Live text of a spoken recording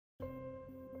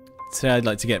today I'd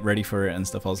like to get ready for it and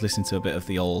stuff. I was listening to a bit of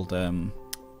the old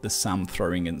the Sam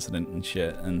throwing incident and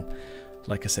shit, and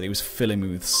like I said, it was filling me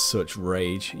with such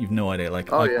rage. You've no idea. Like,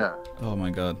 yeah. Oh my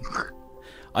god.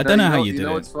 I don't know how you do it. You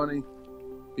know what's funny?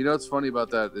 You know what's funny about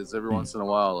that is every once in a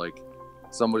while, like,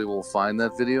 somebody will find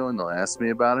that video and they'll ask me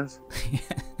about it,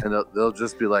 and they'll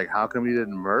just be like, "How come you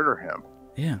didn't murder him?"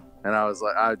 Yeah. And I was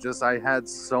like, I had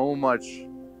so much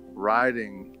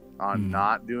riding on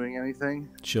not doing anything.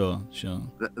 Sure.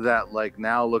 That like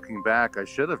now looking back, I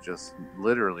should have just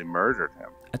literally murdered him.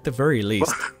 At the very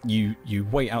least, you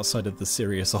wait outside of the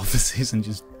Sirius offices and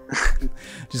just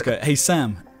go, "Hey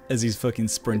Sam," as he's fucking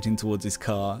sprinting towards his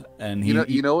car, and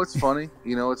you know what's funny?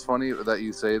 You know what's funny that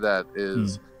you say that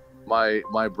is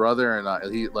my brother and I.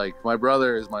 My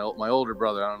brother is my older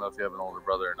brother. I don't know if you have an older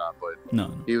brother or not, but no.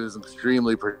 He was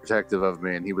extremely protective of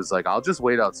me, and he was like, "I'll just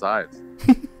wait outside."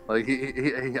 Like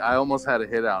I almost had a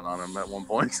hit out on him at one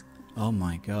point. Oh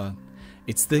my god.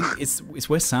 It's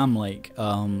where Sam, like,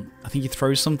 I think he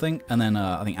throws something, and then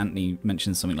I think Anthony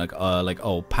mentions something like,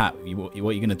 "Oh, Pat, what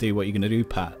are you gonna do? What are you gonna do,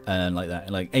 Pat?" And like that,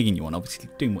 like egging you on, obviously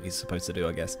doing what he's supposed to do,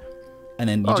 I guess. And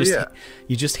then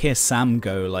you just hear Sam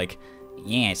go like,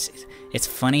 "Yes, it's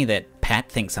funny that Pat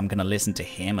thinks I'm gonna listen to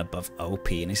him above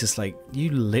OP," and it's just like,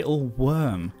 you little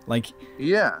worm, like.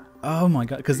 Yeah. Oh my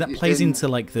god, because that plays into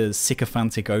like the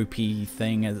sycophantic OP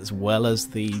thing as well as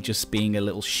the just being a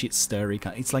little shit stirry.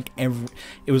 It's like it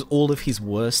was all of his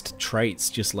worst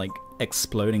traits just like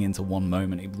exploding into one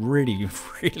moment. It really,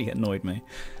 really annoyed me.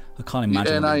 I can't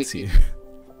imagine what it's you.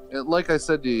 Like I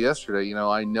said to you yesterday, you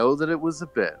know, I know that it was a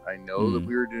bit. I know that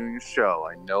we were doing a show.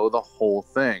 I know the whole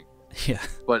thing. Yeah.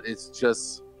 But it's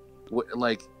just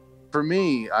like. For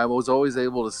me, I was always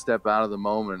able to step out of the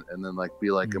moment and then like be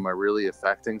like, "Am I really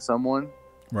affecting someone?"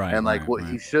 Right. And like,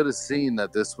 he should have seen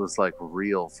that this was like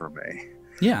real for me.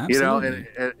 Yeah, absolutely. You know,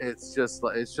 and it's just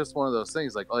one of those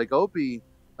things. Like Opie,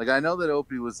 like I know that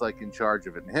Opie was like in charge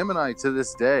of it, and him and I to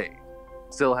this day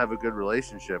still have a good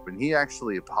relationship. And he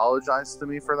actually apologized to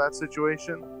me for that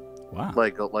situation. Wow.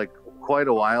 Like quite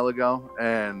a while ago,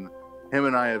 and him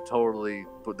and I have totally,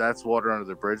 but that's water under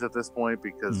the bridge at this point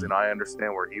because I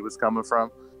understand where he was coming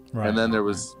from. Right, and then there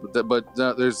was, but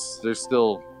there's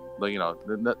still, like, you know,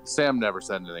 Sam never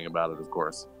said anything about it, of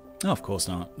course. No, of course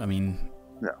not. I mean,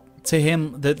 yeah. To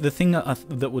him, the thing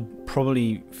that would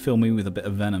probably fill me with a bit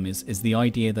of venom is the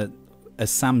idea that as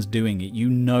Sam's doing it, you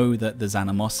know that there's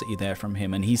animosity there from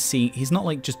him, and he's not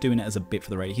like just doing it as a bit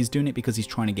for the radio. He's doing it because he's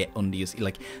trying to get under your,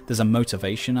 like, there's a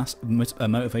motivational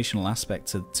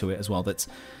aspect to it as well. That's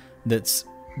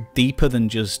deeper than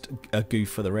just a goof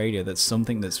for the radio. That's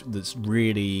something that's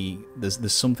really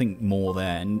there's something more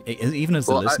there, and even as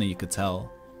the listener, you could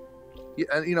tell.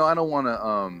 Yeah, you know, I don't want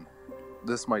to.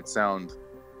 This might sound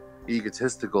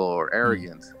egotistical or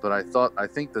arrogant, but I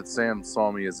think that Sam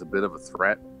saw me as a bit of a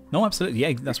threat. No, absolutely.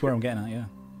 Yeah, that's where I'm getting at, yeah.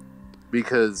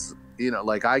 Because, you know,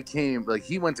 like he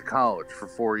went to college for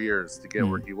 4 years to get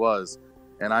where he was,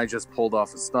 and I just pulled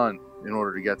off a stunt in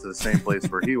order to get to the same place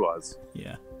where he was.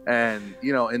 Yeah. And,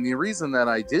 you know, and the reason that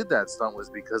I did that stunt was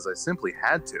because I simply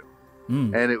had to.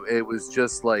 And it was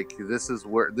just like, this is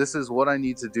what I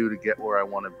need to do to get where I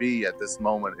want to be at this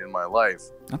moment in my life.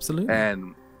 Absolutely.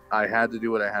 And I had to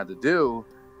do what I had to do.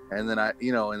 And then I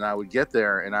would get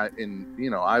there, and I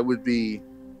would be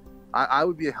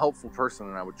a helpful person,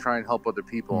 and I would try and help other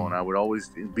people, and I would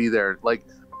always be there. Like,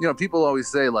 you know, people always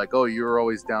say like, "Oh, you were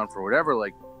always down for whatever."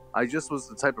 Like, I just was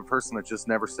the type of person that just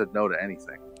never said no to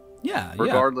anything. Yeah.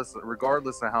 Regardless of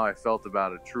how I felt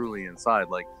about it truly inside.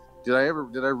 Like, did I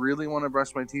really want to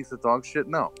brush my teeth with dog shit?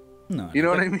 No. You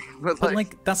know what I mean? But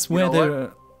like that's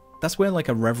where that's where like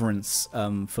a reverence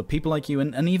for people like you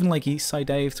and even like Eastside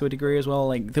Dave to a degree as well.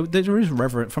 Like there is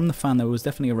reverence from the fan. There was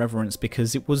definitely a reverence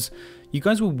because you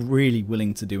guys were really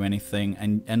willing to do anything,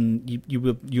 and you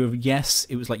were yes.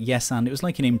 It was like yes and it was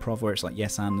like an improv where it's like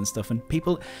yes and stuff, and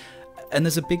people. And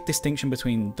there's a big distinction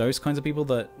between those kinds of people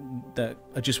that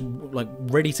are just like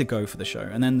ready to go for the show,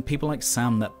 and then people like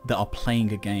Sam that are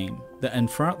playing a game. And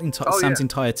throughout Sam's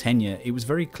entire tenure, it was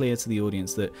very clear to the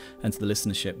audience and to the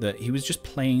listenership that he was just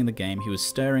playing the game. He was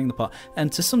stirring the pot,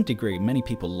 and to some degree, many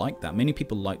people liked that. Many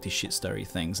people liked his shit stirry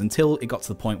things until it got to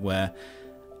the point where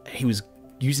he was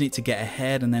using it to get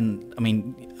ahead. And then, I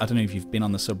mean, I don't know if you've been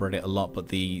on the subreddit a lot, but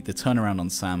the turnaround on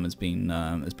Sam has been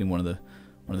one of the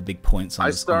big points on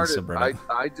the subreddit.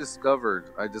 I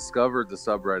discovered the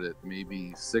subreddit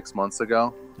maybe 6 months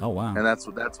ago. Oh wow! And that's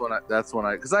when I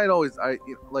because I had always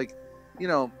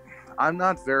I'm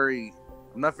not very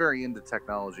into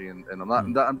technology, and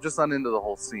I'm just not into the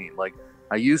whole scene like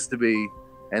I used to be.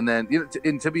 And then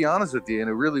and to be honest with you, in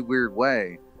a really weird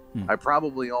way, I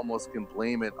probably almost can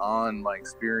blame it on my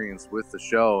experience with the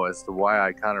show as to why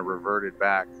I kind of reverted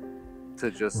back to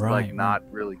just like not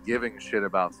really giving a shit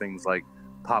about things like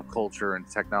pop culture and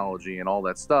technology and all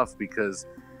that stuff, because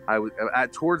I was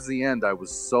towards the end I was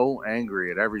so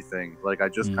angry at everything, like I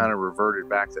just kind of reverted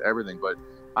back to everything. But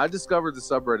I discovered the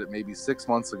subreddit maybe 6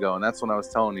 months ago, and that's when I was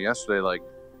telling you yesterday, like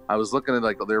I was looking at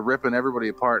like they're ripping everybody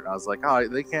apart, and I was like, oh,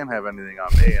 they can't have anything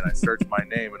on me, and I searched my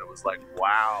name and it was like,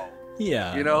 wow.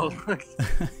 Yeah, you know,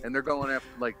 and they're going after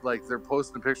like they're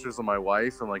posting pictures of my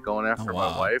wife and like going after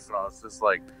my wife, and I was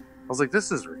like,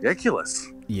 this is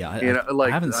ridiculous. Yeah, I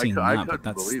haven't seen that, I but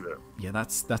couldn't believe it. Yeah,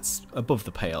 that's above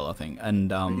the pale, I think.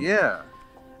 And yeah,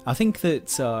 I think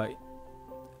that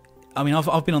I mean,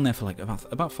 I've been on there for like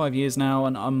about 5 years now,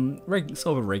 and I'm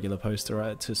sort of a regular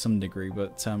poster to some degree.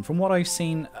 But from what I've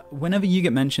seen, whenever you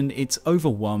get mentioned, it's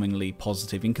overwhelmingly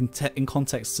positive in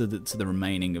context to the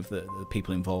remaining of the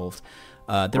people involved.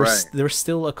 There are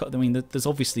still I mean, there's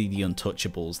obviously the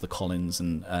untouchables, the Collins,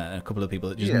 and a couple of people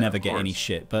that just never get any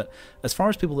shit. But as far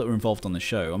as people that were involved on the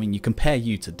show, I mean, you compare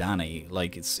you to Danny,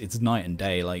 like it's night and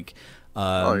day. Like,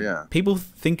 people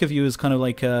think of you as kind of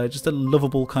like just a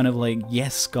lovable kind of like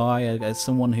yes guy, as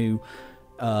someone who,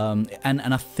 and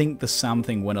I think the Sam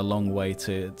thing went a long way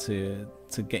to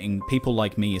getting people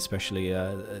like me, especially,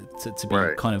 to be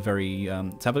kind of very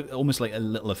to have almost like a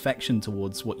little affection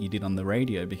towards what you did on the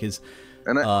radio, because.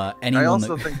 And I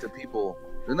also think that people,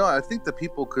 I think that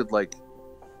people could like,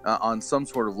 on some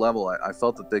sort of level, I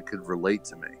felt that they could relate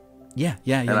to me. Yeah.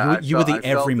 You were the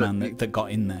everyman that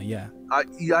got in there. Yeah.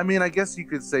 I mean, I guess you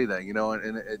could say that,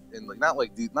 and like not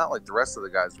like the rest of the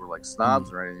guys were like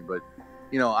snobs or anything, but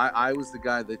I was the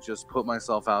guy that just put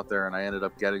myself out there, and I ended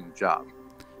up getting the job.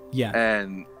 Yeah.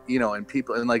 And and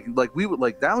people, and like we would,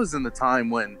 like, that was in the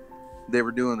time when they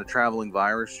were doing the traveling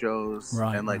virus shows,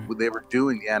 and like they were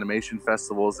doing the animation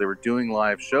festivals, they were doing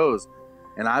live shows,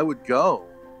 and I would go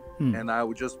and I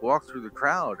would just walk through the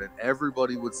crowd, and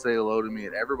everybody would say hello to me,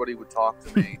 and everybody would talk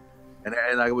to me, and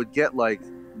I would get like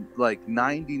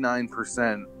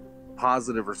 99%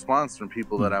 positive response from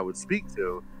people that I would speak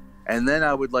to, and then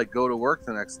I would like go to work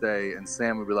the next day, and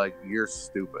Sam would be like, "You're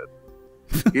stupid."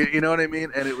 you know what I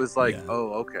mean? And it was like,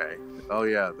 oh, okay, oh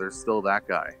yeah, there's still that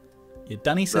guy. Yeah,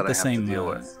 Danny said the same.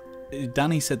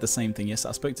 Danny said the same thing. Yes,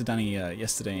 I spoke to Danny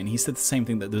yesterday, and he said the same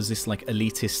thing, that there was this like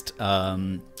elitist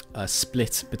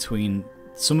split between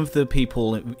some of the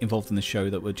people involved in the show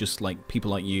that were just like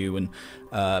people like you, and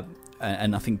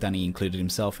I think Danny included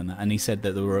himself in that. And he said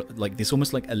that there were like this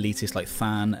almost like elitist, like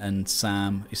Fan and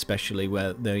Sam especially,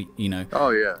 where they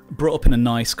brought up in a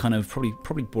nice kind of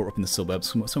probably brought up in the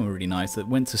suburbs, somewhere really nice, that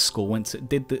went to school,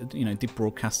 did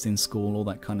broadcasting school, all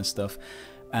that kind of stuff.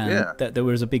 And that there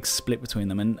was a big split between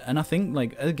them, and I think,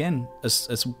 like, again,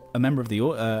 as a member of the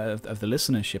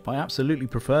listenership, I absolutely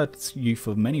preferred you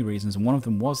for many reasons, and one of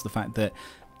them was the fact that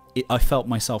I felt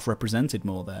myself represented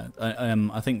more there.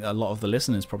 I think a lot of the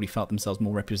listeners probably felt themselves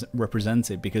more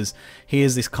represented, because he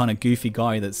is this kind of goofy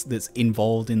guy that's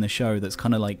involved in the show, that's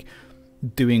kind of like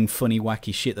doing funny,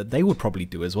 wacky shit that they would probably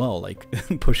do as well, like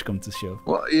push come to shove.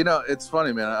 Well, it's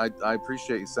funny, man. I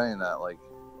appreciate you saying that, like,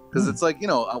 because it's like,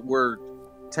 we're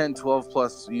 10, 12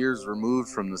 plus years removed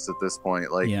from this at this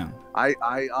point. Like,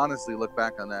 I honestly look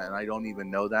back on that and I don't even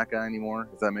know that guy anymore,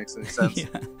 if that makes any sense.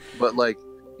 But like,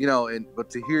 but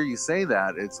to hear you say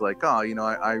that, it's like, oh,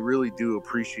 I really do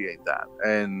appreciate that,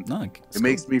 and it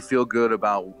makes me feel good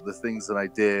about the things that I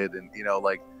did, and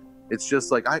like, it's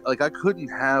just like I couldn't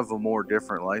have a more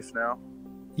different life now.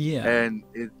 Yeah. And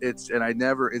it's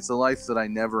a life that I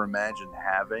never imagined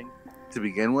having to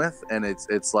begin with, and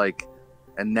it's like.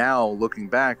 And now looking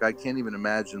back, I can't even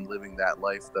imagine living that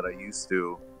life that I used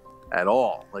to at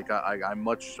all. Like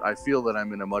I feel that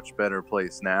I'm in a much better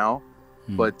place now.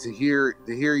 But to hear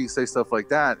you say stuff like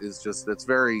that is just, it's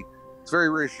very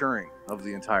reassuring of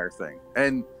the entire thing.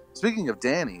 And speaking of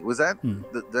Danny, was that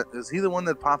is he the one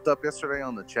that popped up yesterday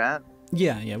on the chat?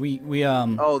 Yeah, we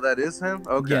Oh, that is him.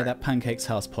 Okay. Yeah, that Pancakes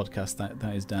House podcast.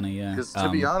 That is Danny. Yeah. Because to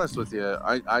be honest with you,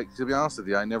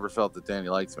 I never felt that Danny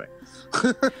liked me.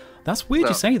 That's weird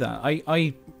you say that.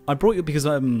 I brought you because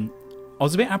I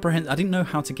was a bit apprehensive. I didn't know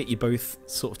how to get you both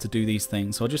sort of to do these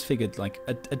things, so I just figured like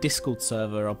a Discord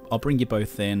server. I'll bring you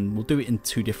both in. We'll do it in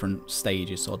 2 different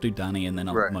stages. So I'll do Danny, and then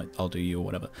I'll do you, or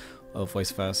whatever, or vice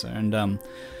versa. And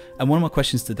one of my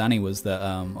questions to Danny was that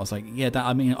I was like,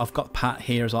 I mean, I've got Pat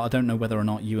here as well. I don't know whether or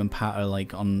not you and Pat are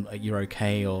like you're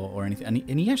okay or anything.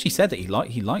 And he actually said that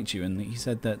he liked you, and he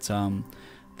said that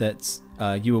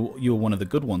you were one of the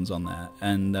good ones on there,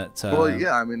 and that. Well,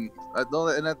 yeah, I mean,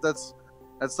 and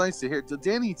that's nice to hear.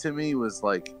 Danny to me was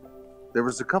like, there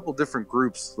was a couple different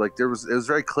groups. Like it was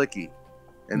very cliquey,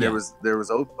 and Yeah. there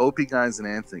was OP guys and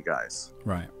Anthony guys.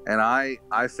 Right. And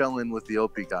I fell in with the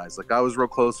OP guys. Like I was real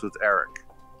close with Eric.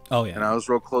 Oh yeah. And I was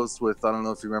real close with, I don't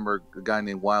know if you remember, a guy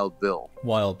named Wild Bill.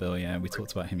 Wild Bill, yeah, we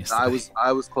talked about him yesterday.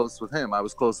 I was close with him. I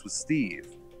was close with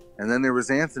Steve. And then there was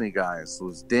Anthony guys. There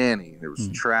was Danny. There was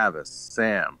Travis,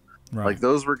 Sam. Right. Like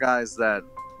those were guys that,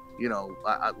 you know,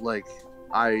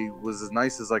 I was as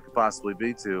nice as I could possibly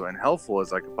be to, and helpful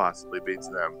as I could possibly be to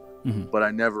them. Mm-hmm. But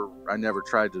I never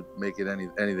tried to make it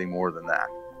anything more than that.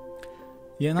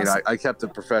 Yeah, and you know, I kept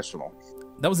it professional.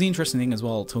 That was the interesting thing as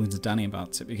well, talking to Danny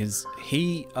about it, because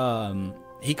he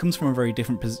comes from a very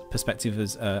different perspective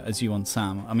as you on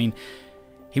Sam. I mean,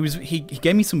 he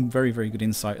gave me some very, very good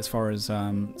insight as far as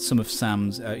some of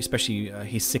Sam's, especially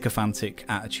his sycophantic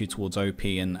attitude towards OP,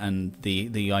 and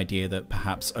the idea that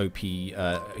perhaps OP,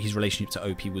 his relationship to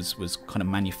OP was kind of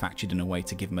manufactured in a way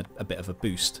to give him a bit of a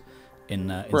boost in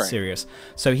right. Sirius.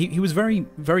 So he was very,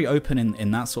 very open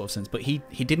in that sort of sense, but he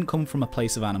didn't come from a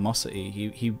place of animosity.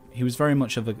 He was very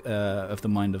much of the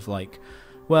mind of like,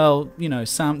 well, you know,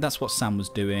 Sam, that's what Sam was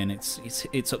doing.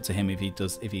 It's up to him if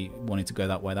he wanted to go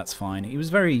that way, that's fine. He was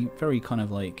very, very kind of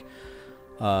like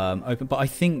open. But I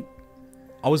think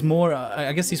I was more,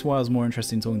 I guess this is why I was more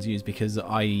interested in talking to you, is because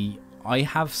I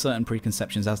have certain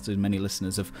preconceptions, as do many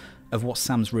listeners, of what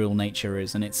Sam's real nature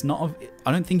is, and it's not.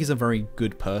 I don't think he's a very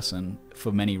good person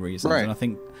for many reasons. Right. And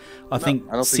I think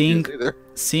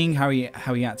seeing how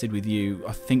he acted with you,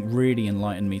 I think really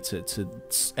enlightened me to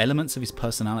elements of his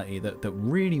personality that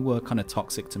really were kind of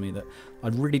toxic to me, that I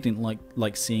really didn't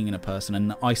like seeing in a person,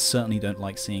 and I certainly don't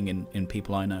like seeing in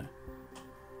people I know.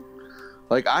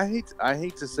 Like I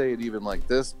hate to say it even like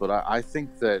this, but I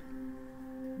think that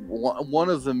one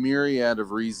of the myriad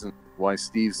of reasons why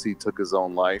Steve C took his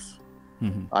own life,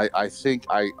 I think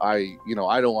you know,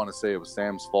 I don't want to say it was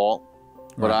Sam's fault,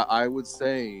 but right. I would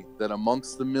say that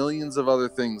amongst the millions of other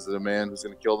things that a man who's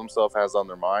going to kill himself has on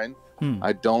their mind,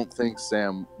 I don't think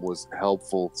Sam was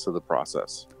helpful to the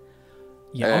process.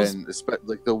 Yeah, and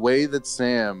like the way that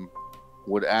Sam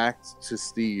would act to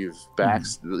Steve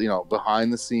you know,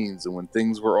 behind the scenes, and when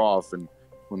things were off, and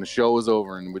when the show was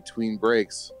over, and between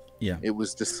breaks. Yeah, it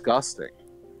was disgusting.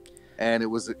 And it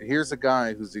was, here's a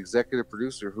guy who's the executive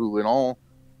producer who in all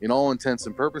intents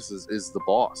and purposes is the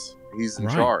boss. He's in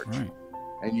charge. Right.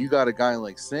 And you got a guy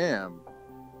like Sam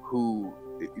who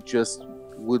just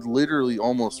would literally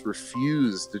almost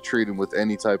refuse to treat him with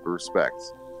any type of respect.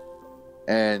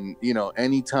 And, you know,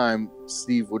 anytime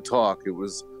Steve would talk, it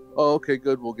was, oh, okay,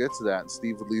 good, we'll get to that. And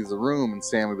Steve would leave the room and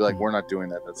Sam would be like, we're not doing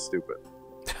that. That's stupid.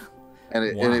 And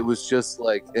it was just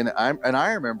like, and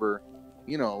I remember,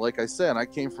 you know, like I said, I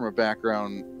came from a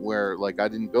background where like I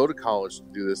didn't go to college to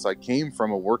do this. I came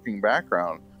from a working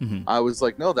background. I was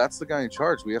like, no, that's the guy in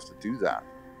charge. We have to do that,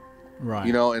 right?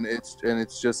 You know, and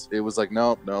it's just, it was like,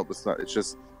 no, it's not.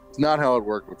 It's not how it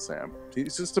worked with Sam.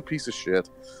 He's just a piece of shit.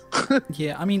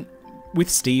 Yeah, I mean, with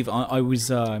Steve, I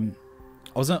was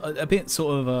a bit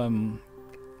sort of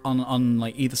on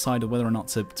like either side of whether or not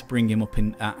to bring him up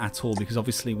in at all, because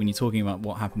obviously when you're talking about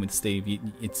what happened with Steve,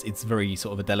 it's very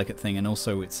sort of a delicate thing, and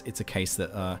also it's a case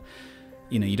that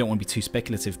you know, you don't want to be too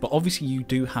speculative, but obviously you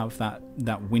do have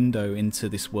that window into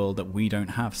this world that we don't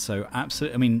have. So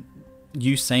absolutely, I mean,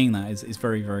 you saying that is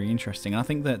very, very interesting. And I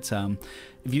think that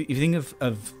if you think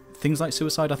of things like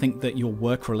suicide, I think that your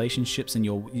work relationships and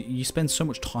you spend so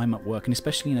much time at work, and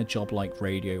especially in a job like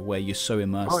radio where you're so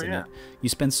immersed in it, you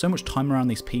spend so much time around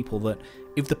these people that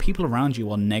if the people around you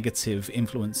are negative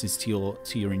influences to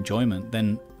your enjoyment,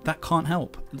 then that can't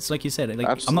help. It's like you said, like,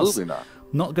 absolutely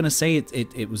I'm not going to say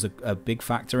it was a big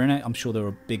factor in it. I'm sure there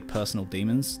were big personal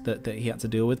demons that he had to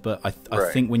deal with, but I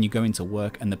think when you go into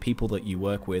work and the people that you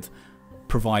work with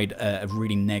provide a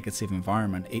really negative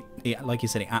environment, it like you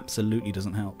said, it absolutely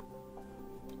doesn't help.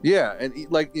 Yeah,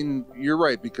 and you're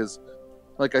right, because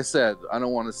like I said, I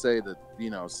don't want to say that,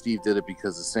 you know, Steve did it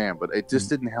because of Sam, but it just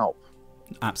didn't help.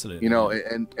 Absolutely. You know,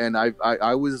 and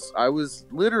I was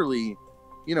literally,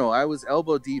 you know, I was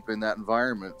elbow deep in that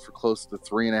environment for close to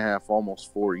 3.5,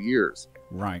 almost 4 years.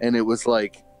 Right. And it was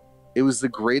like, it was the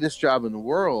greatest job in the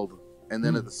world, and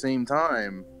then at the same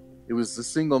time, it was the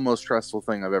single most stressful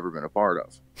thing I've ever been a part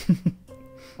of.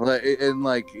 And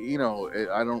like, you know,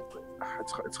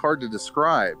 it's hard to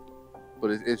describe,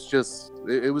 but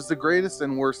it was the greatest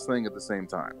and worst thing at the same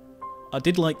time. I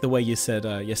did like the way you said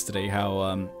yesterday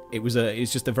how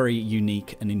it's just a very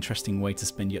unique and interesting way to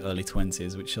spend your early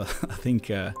 20s, which I think.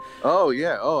 Oh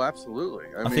yeah, oh absolutely.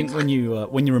 I think when you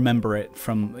remember it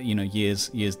from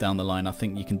years down the line, I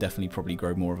think you can definitely probably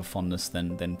grow more of a fondness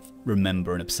than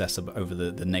remember and obsess over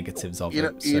the negatives of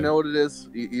it. You know what it is.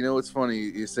 You know, it's funny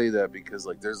you say that, because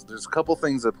like there's a couple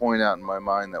things that point out in my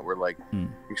mind that were like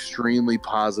extremely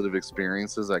positive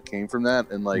experiences that came from that,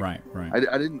 and like right.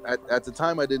 I didn't at the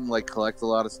time I didn't like collect a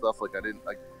lot of stuff. Like I didn't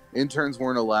like. Interns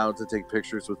weren't allowed to take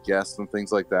pictures with guests and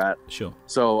things like that. Sure.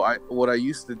 So what I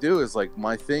used to do is like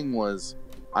my thing was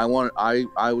I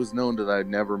was known that I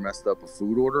never messed up a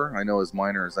food order. I know as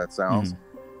minor as that sounds.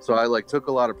 So I like took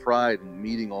a lot of pride in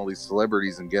meeting all these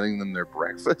celebrities and getting them their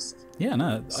breakfast. Yeah,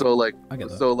 no. I get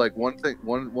that. So like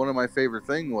one of my favorite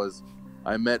thing was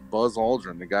I met Buzz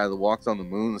Aldrin, the guy that walked on the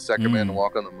moon, the second man to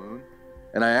walk on the moon.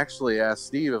 And I actually asked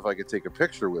Steve if I could take a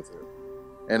picture with him.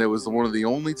 And it was one of the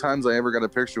only times I ever got a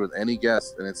picture with any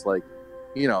guest. And it's like,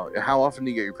 how often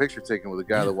do you get your picture taken with a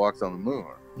guy that walked on the moon?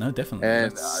 No, definitely.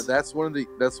 And that's one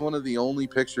of the only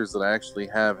pictures that I actually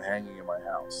have hanging in my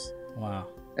house. Wow.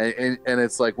 And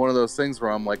it's like one of those things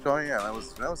where I'm like, oh yeah,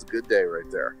 that was a good day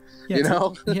right there.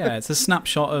 Yeah, it's a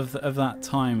snapshot of that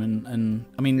time. And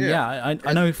I mean,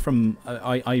 I know from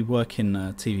I work in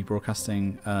TV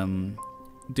broadcasting.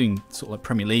 Doing sort of like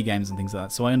Premier League games and things like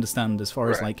that, so I understand as far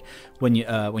as like when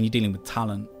you're dealing with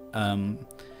talent,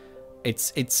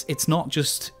 it's not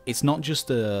just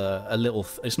a little,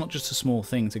 it's not just a small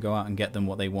thing to go out and get them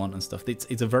what they want and stuff.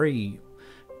 It's a very,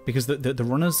 because the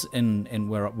runners in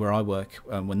where I work,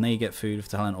 when they get food for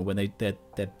talent, or when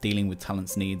they're dealing with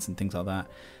talent's needs and things like that,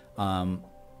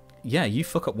 you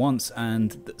fuck up once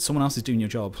and someone else is doing your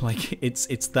job. Like it's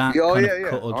that kind of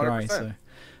cut or dry. 100%.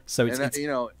 So it's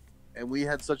and we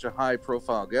had such a high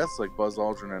profile guest like Buzz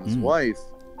Aldrin and his wife.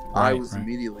 I was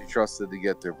immediately trusted to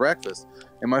get their breakfast.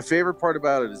 And my favorite part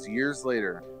about it is years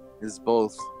later is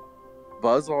both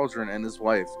Buzz Aldrin and his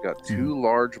wife got 2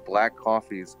 large black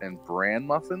coffees and bran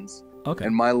muffins. Okay.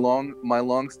 And my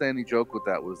long standing joke with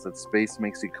that was that space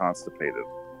makes you constipated.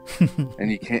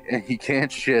 and you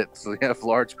can't shit, so you have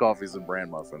large coffees and bran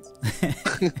muffins.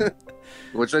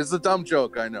 Which is a dumb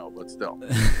joke, I know, but still.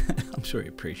 I'm sure you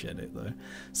appreciate it though.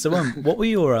 So what were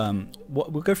your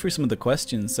we'll go through some of the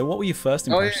questions. So what were your first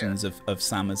impressions of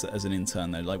Sam as an intern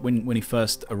though? Like when he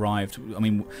first arrived, I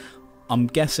mean, I'm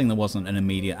guessing there wasn't an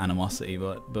immediate animosity,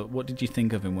 but what did you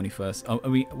think of him when he first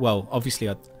obviously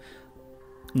I'm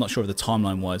not sure of the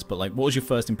timeline was, but like what was your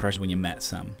first impression when you met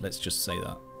Sam? Let's just say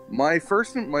that. My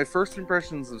first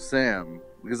impressions of Sam,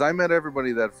 because I met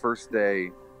everybody that first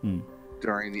day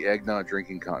during the eggnog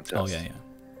drinking contest. Oh yeah.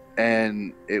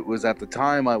 And it was at the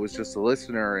time I was just a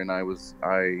listener, and I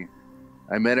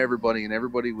met everybody, and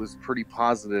everybody was pretty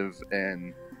positive,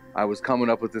 and I was coming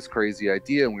up with this crazy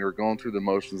idea, and we were going through the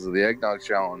motions of the eggnog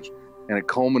challenge, and it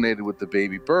culminated with the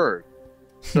baby bird.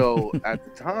 So at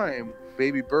the time,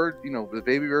 baby bird, the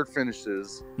baby bird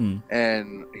finishes,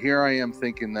 and here I am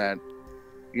thinking that,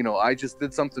 I just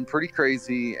did something pretty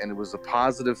crazy, and it was a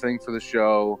positive thing for the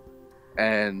show,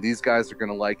 and these guys are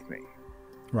going to like me.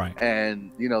 Right.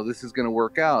 And, this is going to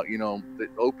work out. That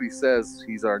Opie says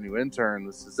he's our new intern.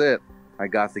 This is it. I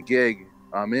got the gig.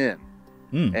 I'm in.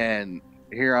 And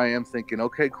here I am thinking,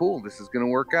 okay, cool. This is going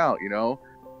to work out,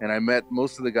 And I met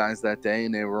most of the guys that day,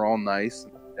 and they were all nice.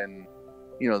 And,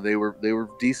 they were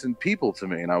decent people to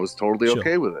me, and I was totally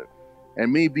okay with it.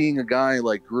 And me being a guy,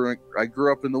 like, I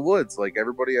grew up in the woods. Like,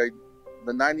 everybody,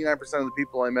 the 99% of the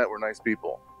people I met were nice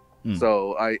people.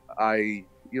 So I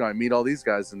meet all these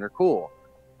guys, and they're cool.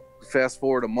 Fast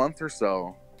forward a month or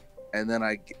so, and then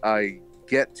I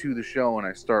get to the show and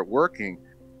I start working,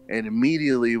 and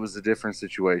immediately it was a different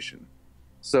situation.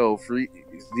 So for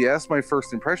you ask my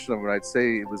first impression of it, I'd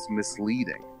say it was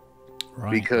misleading,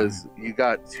 because you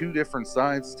got 2 different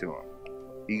sides to him.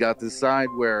 You got this side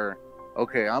where,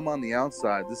 okay, I'm on the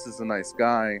outside. This is a nice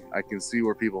guy. I can see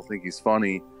where people think he's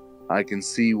funny. I can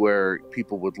see where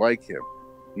people would like him.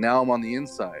 Now I'm on the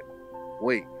inside.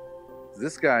 Wait,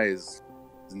 this guy is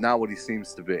not what he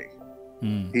seems to be.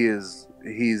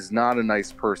 He's not a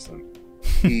nice person.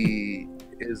 He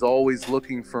is always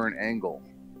looking for an angle.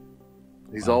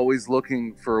 He's always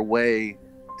looking for a way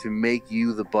to make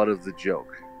you the butt of the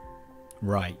joke.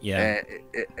 Right, yeah.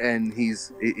 And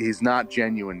he's not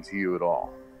genuine to you at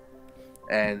all.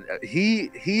 And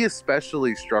he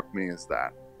especially struck me as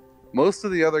that. Most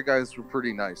of the other guys were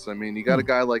pretty nice. I mean, you got a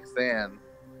guy like Than,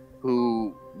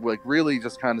 who like really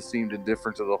just kind of seemed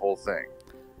indifferent to the whole thing.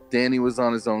 Danny was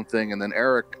on his own thing, and then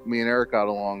me and Eric got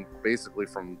along basically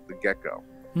from the get-go.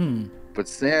 But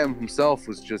Sam himself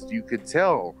was just, you could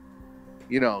tell,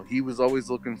 he was always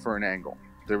looking for an angle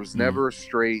There was never a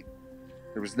straight.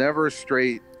 There was never a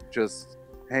straight. Just,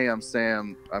 hey, I'm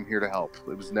Sam. I'm here to help.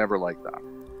 It was never like that.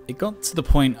 It got to the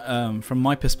point, from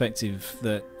my perspective,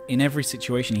 that in every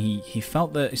situation he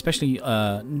felt that, especially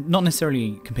not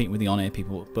necessarily competing with the on-air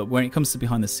people, but when it comes to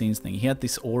behind the scenes thing, he had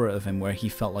this aura of him where he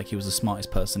felt like he was the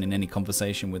smartest person in any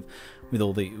conversation with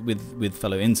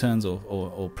fellow interns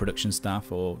or production staff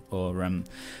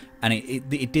and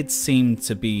it did seem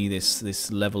to be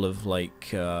this level of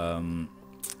like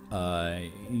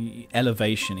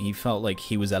elevation. He felt like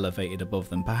he was elevated above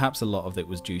them. Perhaps a lot of it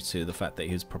was due to the fact that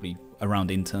he was probably around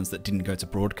interns that didn't go to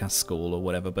broadcast school or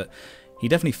whatever, but he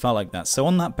definitely felt like that. So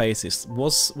on that basis,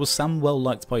 was Sam well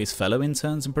liked by his fellow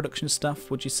interns and production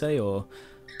staff, would you say? Or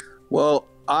well,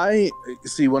 I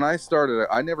see, when I started,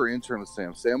 I never interned with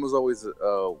Sam. Sam was always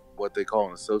what they call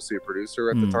an associate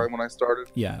producer at the time when I started.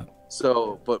 Yeah.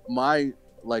 So, but my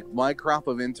crop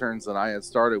of interns that I had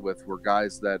started with were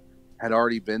guys that had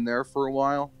already been there for a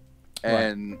while,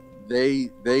 and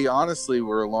they honestly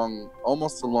were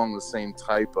almost along the same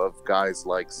type of guys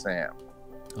like Sam.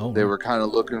 They were kind of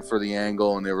looking for the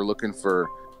angle, and they were looking for,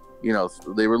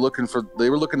 they were looking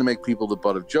to make people the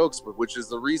butt of jokes, but which is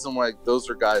the reason why those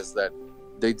are guys that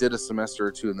they did a semester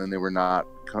or two and then they were not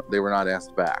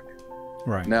asked back.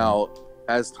 Right. Now,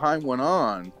 as time went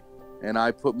on and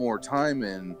I put more time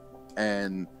in,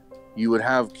 and you would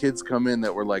have kids come in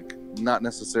that were like not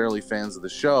necessarily fans of the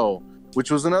show,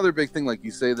 which was another big thing. Like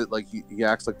you say that like he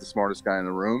acts like the smartest guy in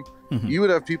the room. You would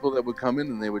have people that would come in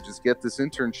and they would just get this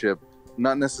internship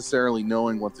not necessarily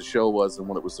knowing what the show was and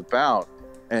what it was about,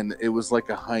 and it was like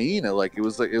a hyena. Like it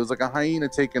was like a hyena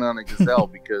taking on a gazelle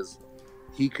because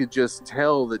he could just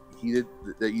tell that you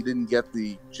didn't get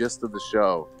the gist of the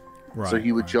show, so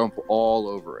he would jump all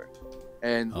over it.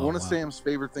 And one of Sam's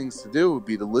favorite things to do would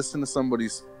be to listen to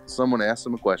someone ask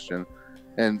him a question,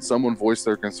 and someone voiced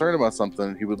their concern about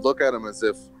something. He would look at him as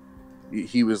if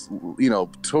he was,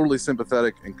 totally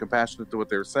sympathetic and compassionate to what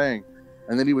they were saying.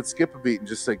 And then he would skip a beat and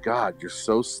just say, "God, you're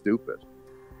so stupid."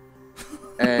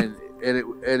 and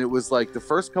it was like the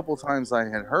first couple of times I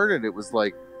had heard it, it was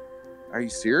like, "Are you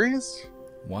serious?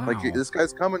 Wow. Like this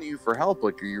guy's coming to you for help.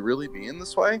 Like, are you really being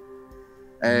this way?"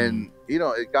 And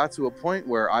it got to a point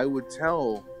where I would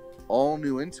tell all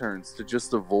new interns to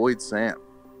just avoid Sam.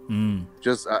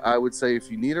 I would say,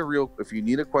 if you need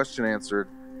a question answered,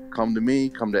 come to me,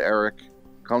 come to Eric,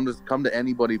 come to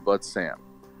anybody but Sam.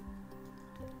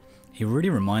 He really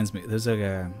reminds me. There's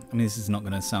this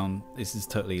is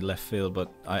totally left field,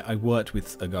 but I worked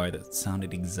with a guy that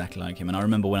sounded exactly like him, and I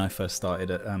remember when I first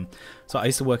started at, so I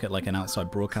used to work at like an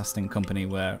outside broadcasting company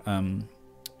where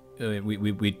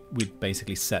we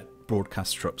basically set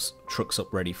broadcast trucks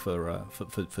up ready for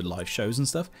live shows and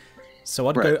stuff. So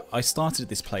I started at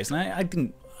this place, and I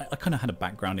kind of had a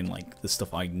background in like the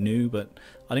stuff I knew, but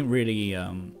I didn't really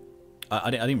I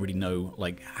didn't really know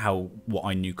like how what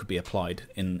I knew could be applied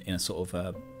in a sort of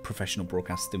a professional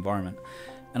broadcast environment.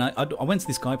 And I went to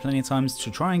this guy plenty of times to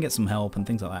try and get some help and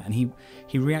things like that, and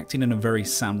he reacted in a very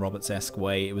Sam Roberts-esque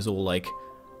way. It was all like,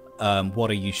 what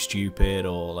are you, stupid,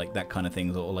 or like that kind of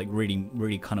things, or like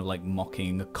really kind of like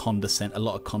mocking, a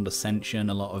lot of condescension,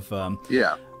 a lot of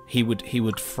He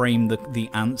would frame the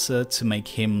answer to make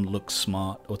him look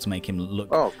smart, or to make him look.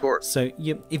 Oh, of course. So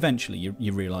eventually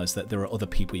you realize that there are other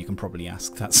people you can probably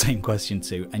ask that same question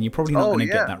to, and you're probably not going to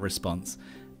get that response.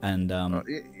 And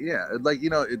like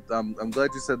I'm glad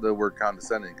you said the word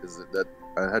condescending, because that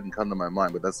hadn't come to my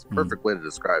mind, but that's the perfect way to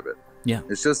describe it. Yeah,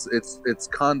 it's just it's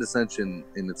condescension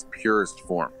in its purest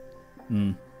form.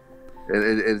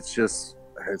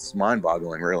 It's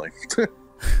mind-boggling, really.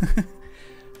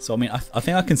 So I mean, I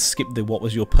think I can skip the what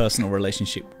was your personal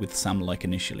relationship with Sam like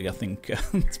initially. I think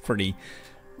it's pretty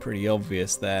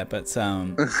obvious there. But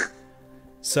so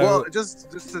well, just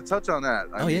to touch on that.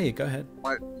 I mean, go ahead.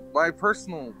 My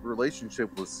personal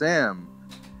relationship with Sam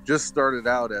just started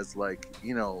out as like,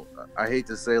 I hate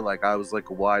to say, like I was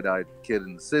like a wide-eyed kid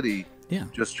in the city,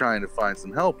 just trying to find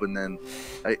some help, and then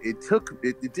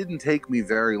it didn't take me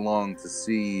very long to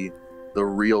see the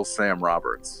real Sam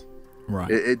Roberts. Right.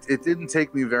 It didn't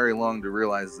take me very long to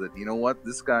realize that,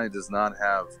 this guy does not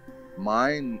have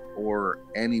mine or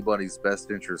anybody's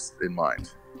best interest in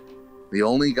mind. The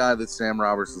only guy that Sam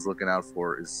Roberts is looking out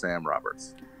for is Sam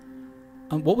Roberts.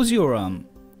 What was your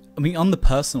on the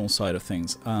personal side of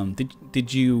things,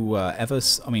 did you ever,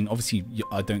 obviously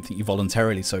I don't think you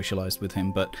voluntarily socialized with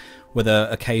him, but were there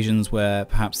occasions where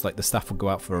perhaps like the staff would go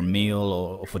out for a meal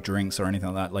or for drinks or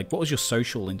anything like that? Like, what was your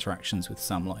social interactions with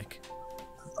Sam like?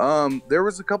 There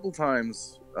was a couple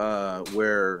times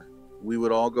where we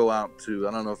would all go out to,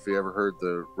 I don't know if you ever heard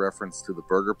the reference to the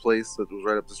burger place that was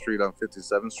right up the street on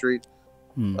 57th Street.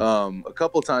 A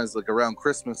couple of times, like around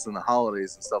Christmas and the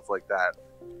holidays and stuff like that,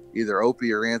 either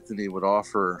Opie or Anthony would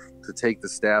offer to take the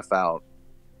staff out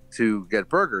to get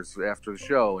burgers after the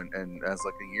show, and as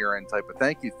like a year-end type of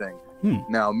thank you thing.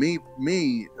 Now, me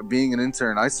being an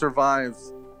intern, I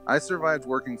survived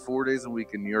working 4 days a week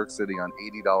in New York City on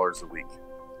 $80 a week.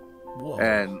 Whoa.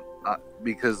 And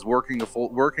because working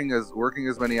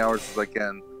as many hours as I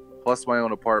can, plus my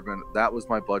own apartment, that was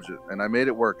my budget, and I made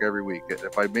it work every week.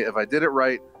 If I did it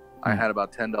right, I had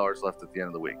about $10 left at the end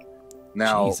of the week.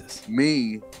 Now, Jesus.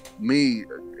 me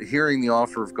hearing the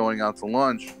offer of going out to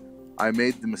lunch, I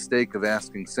made the mistake of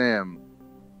asking Sam,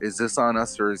 "Is this on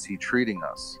us or is he treating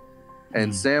us?"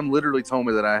 And Sam literally told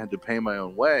me that I had to pay my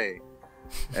own way,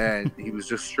 and he was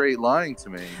just straight lying to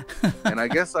me. And I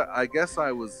guess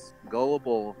I was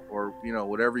gullible, or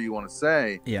whatever you want to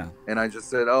say. Yeah. And I just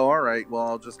said, "Oh, all right. Well,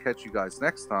 I'll just catch you guys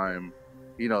next time.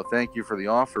 Thank you for the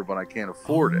offer, but I can't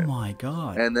afford it." Oh my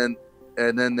God. And then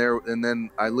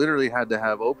I literally had to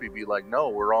have Opie be like, "No,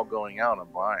 we're all going out. I'm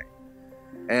buying."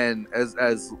 And as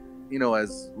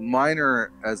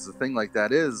minor as the thing like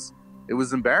that is, it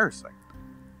was embarrassing.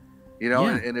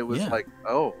 And it was like,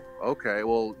 oh, okay,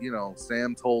 well,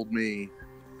 Sam told me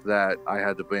that I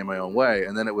had to pay my own way,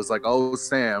 and then it was like, oh,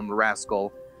 Sam,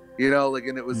 rascal,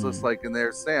 and it was just like, and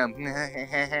there's Sam,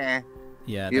 and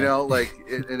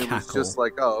it was just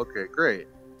like, oh, okay, great.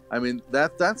 I mean,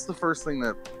 that's the first thing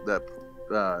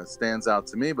that stands out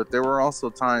to me. But there were also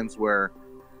times where,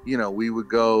 we would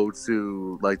go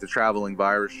to like the traveling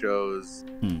virus shows,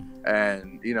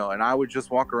 and and I would just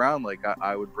walk around. Like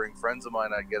I would bring friends of mine,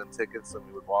 I'd get them tickets, and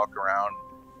we would walk around,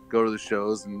 go to the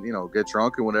shows, and get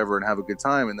drunk and whatever, and have a good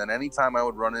time. And then anytime I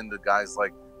would run into guys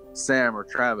like Sam or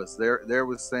Travis, there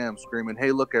was Sam screaming,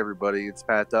 "Hey, look, everybody, it's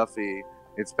Pat Duffy!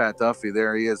 It's Pat Duffy!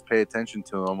 There he is! Pay attention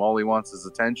to him! All he wants is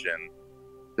attention."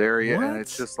 There he is, and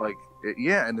it's just like,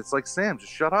 and it's like, Sam,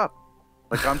 just shut up!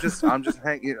 Like I'm just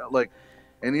hanging, like.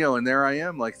 And and there I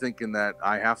am, like thinking that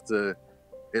I have to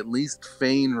at least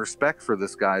feign respect for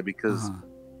this guy, because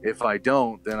if I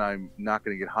don't, then I'm not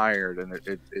going to get hired, and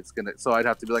it's gonna. So I'd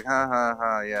have to be like, ha ha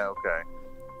ha, yeah, okay.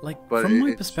 Like, but from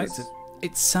my perspective,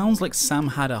 it sounds like Sam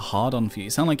had a hard on for you.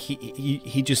 It sounds like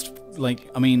he just, like,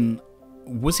 I mean,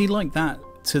 was he like that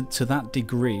to that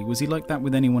degree? Was he like that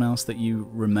with anyone else that you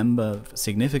remember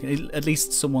significantly? At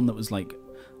least someone that was like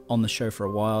on the show for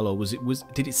a while, or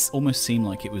did it almost seem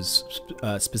like it was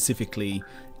specifically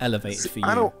elevated for you?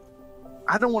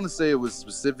 I don't want to say it was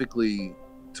specifically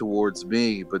towards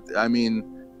me, but I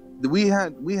mean, we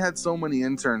had so many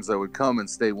interns that would come and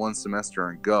stay one semester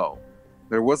and go.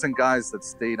 There wasn't guys that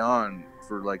stayed on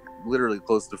for like literally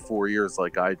close to 4 years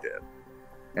like I did.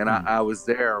 And I was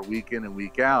there week in and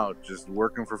week out, just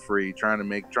working for free, trying to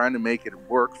make it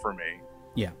work for me.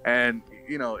 Yeah. And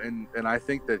and I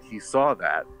think that he saw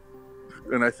that.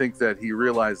 And I think that he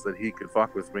realized that he could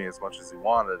fuck with me as much as he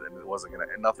wanted, and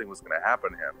nothing was gonna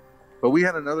happen to him. But we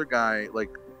had another guy,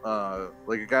 like a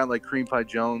guy like Cream Pie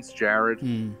Jones, Jared.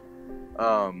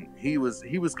 He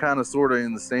was kind of sort of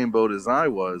in the same boat as I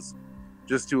was,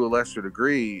 just to a lesser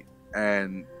degree.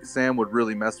 And Sam would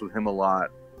really mess with him a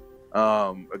lot.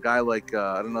 A guy like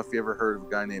I don't know if you ever heard of a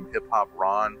guy named Hip Hop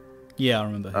Ron. Yeah, I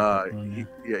remember.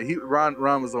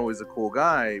 Ron was always a cool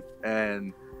guy,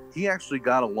 and he actually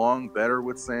got along better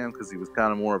with Sam because he was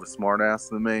kind of more of a smartass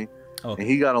than me. Okay. And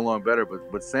he got along better,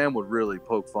 but Sam would really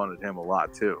poke fun at him a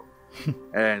lot too.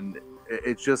 And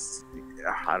it's just,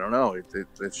 I don't know.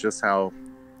 It's just how,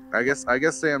 I guess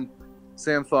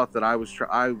Sam thought that I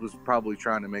was probably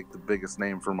trying to make the biggest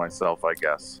name for myself, I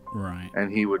guess. Right.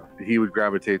 And he would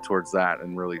gravitate towards that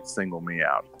and really single me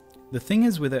out. The thing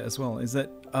is with it as well is that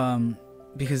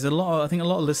because I think a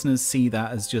lot of listeners see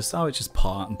that as just, it's just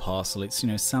part and parcel. It's,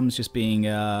 Sam's just being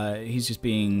he's just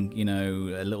being,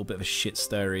 a little bit of a shit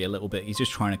stirry, a little bit. He's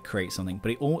just trying to create something,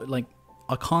 but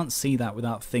I can't see that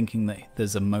without thinking that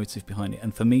there's a motive behind it.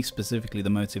 And for me specifically, the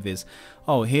motive is,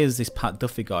 here's this Pat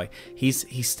Duffy guy. He's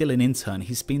still an intern.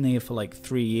 He's been there for like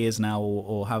 3 years now,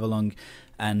 or however long,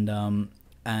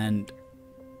 and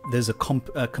there's a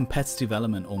competitive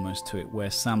element almost to it,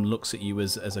 where Sam looks at you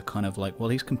as a kind of like, well,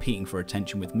 he's competing for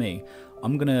attention with me.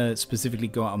 I'm gonna specifically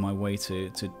go out of my way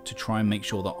to try and make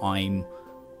sure that I'm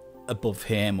above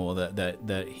him, or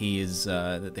that he is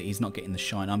that he's not getting the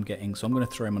shine I'm getting. So I'm going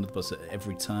to throw him under the bus at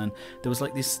every turn. There was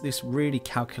like this really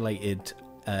calculated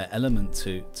element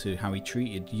to how he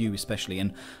treated you, especially,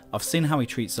 and I've seen how he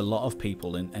treats a lot of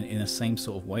people in the same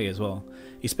sort of way as well,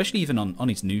 especially even on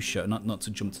his news show. Not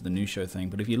to jump to the news show thing,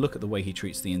 but if you look at the way he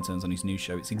treats the interns on his news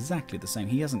show, it's exactly the same.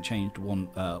 He hasn't changed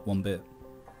one bit.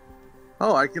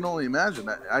 Oh, I can only imagine.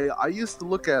 I used to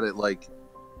look at it like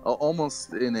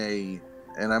almost in a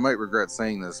and I might regret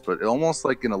saying this, but almost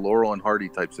like in a Laurel and Hardy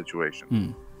type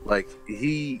situation. Like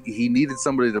he needed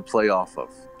somebody to play off of.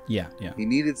 Yeah. He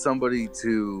needed somebody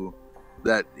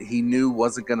that he knew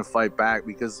wasn't going to fight back,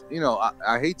 because, you know,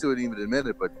 I hate to even admit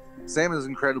it, but Sam is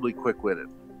incredibly quick-witted,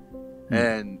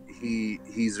 and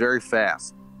he's very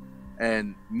fast.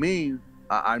 And me,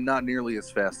 I'm not nearly as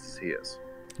fast as he is.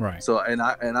 Right. So,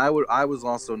 I was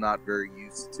also not very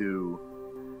used to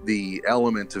the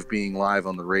element of being live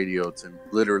on the radio to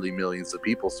literally millions of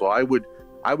people. So I would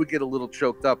get a little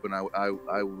choked up, and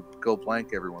I would go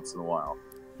blank every once in a while.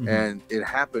 And it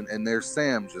happened, and there's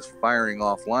Sam just firing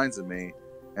off lines at me,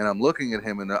 and I'm looking at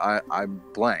him, and I'm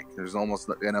blank. There's almost,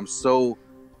 and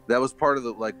that was part of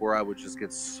the, like, where I would just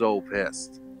get so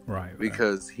pissed. Right.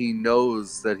 Because he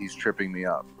knows that he's tripping me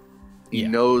up. He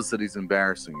knows that he's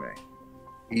embarrassing me.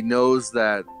 He knows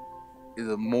that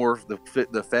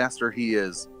the faster he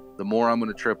is, the more I'm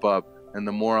going to trip up, and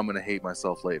the more I'm going to hate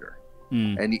myself later.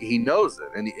 And he knows it,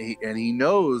 and he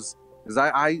knows. Because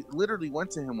I literally went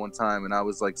to him one time, and I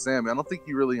was like, Sam, I don't think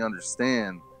you really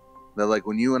understand that, like,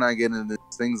 when you and I get into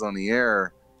things on the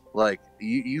air, like,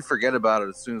 you forget about it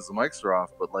as soon as the mics are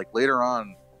off, but, like, later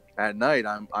on at night,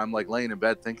 I'm like laying in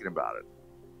bed thinking about it,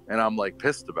 and I'm like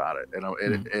pissed about it,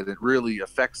 and it really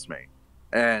affects me.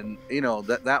 And, you know,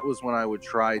 that was when I would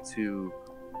try to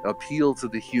appeal to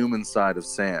the human side of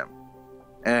Sam,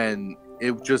 and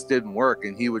it just didn't work.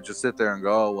 And he would just sit there and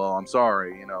go, oh, well, I'm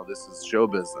sorry, you know, this is show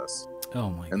business.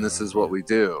 Oh my God. And this is what we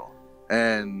do.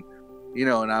 And, you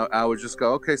know, and I would just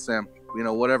go, okay, Sam, you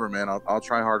know, whatever, man, I'll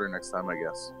try harder next time, I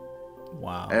guess.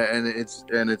 Wow. And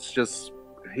it's just,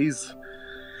 he's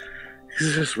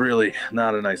just really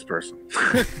not a nice person.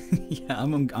 Yeah,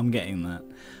 I'm getting that.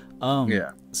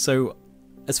 Yeah. So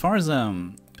as far as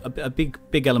a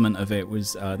big element of it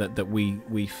was that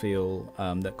we feel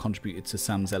that contributed to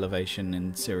Sam's elevation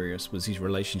in Sirius was his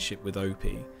relationship with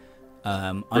Opie.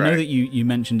 I know that you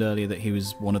mentioned earlier that he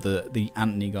was one of the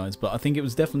Anthony guys, but I think it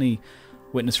was definitely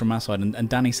witnessed from our side, and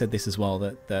Danny said this as well,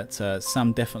 that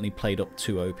Sam definitely played up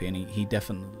to Opie, and he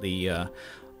definitely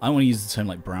I don't want to use the term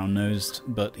like brown-nosed,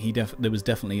 but there was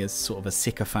definitely a sort of a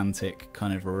sycophantic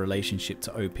kind of a relationship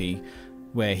to Opie,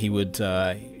 where he would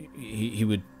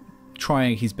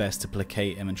try his best to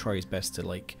placate him and try his best to,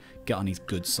 like, get on his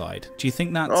good side. Do you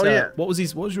think that? What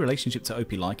was your relationship to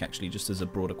Opie like, actually, just as a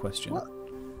broader question? Well,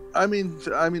 I mean,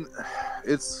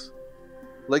 it's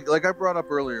like I brought up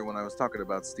earlier when I was talking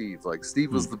about Steve. Like,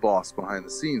 Steve was the boss behind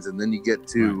the scenes, and then you get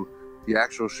to the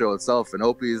actual show itself, and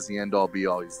Opie is the end all be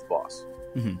all. He's the boss.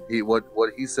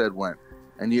 What he said went,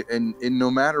 and no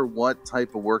matter what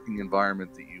type of working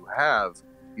environment that you have,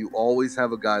 you always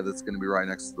have a guy that's going to be right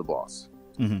next to the boss.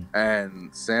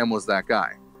 And Sam was that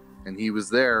guy, and he was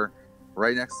there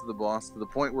right next to the boss, to the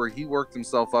point where he worked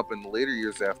himself up in the later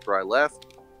years after I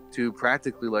left to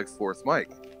practically like fourth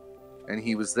mic, and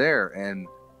he was there, and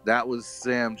that was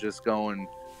Sam just going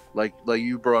like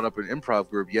you brought up an improv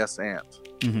group, yes,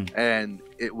 and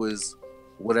it was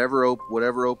whatever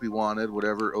Opie wanted,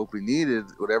 whatever Opie needed,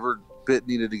 whatever bit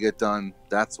needed to get done,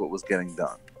 that's what was getting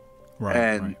done.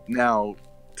 Now,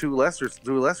 to a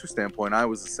lesser standpoint, I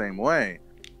was the same way,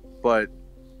 but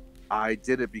I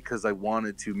did it because I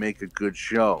wanted to make a good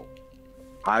show.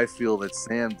 I feel that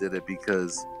Sam did it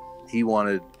because he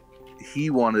was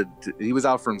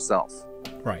out for himself.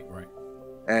 Right.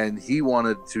 And he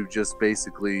wanted to just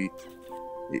basically,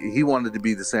 he wanted to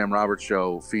be the Sam Roberts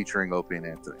show featuring Opie and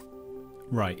Anthony.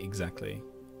 Right, exactly.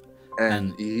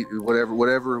 And he,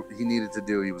 whatever he needed to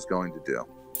do, he was going to do.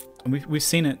 And we've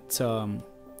seen it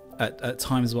at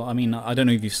times as well. I mean, I don't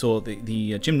know if you saw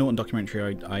the Jim Norton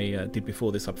documentary I did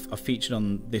before this. I featured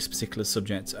on this particular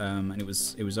subject, and it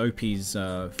was Opie's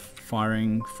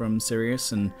firing from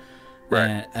Sirius, and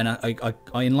and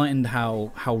I enlightened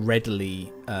how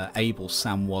readily able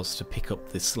Sam was to pick up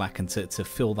this slack and to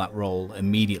fill that role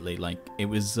immediately. Like, it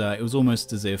was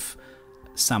almost as if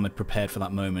Sam had prepared for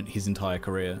that moment his entire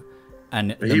career,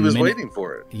 and he was waiting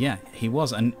for it. Yeah, he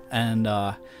was, and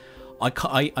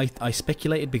I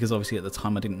speculated, because obviously at the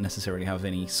time I didn't necessarily have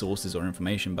any sources or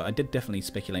information, but I did definitely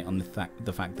speculate on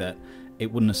the fact that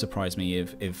it wouldn't have surprised me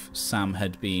if Sam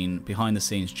had been behind the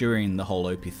scenes during the whole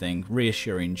Opie thing,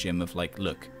 reassuring Jim of, like,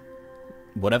 look,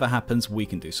 whatever happens, we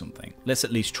can do something. Let's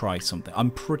at least try something. I'm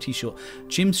pretty sure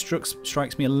Jim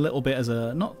strikes me a little bit as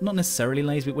a not necessarily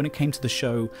lazy, but when it came to the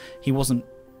show, he wasn't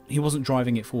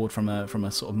driving it forward from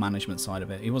a sort of management side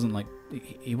of it. He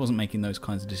wasn't making those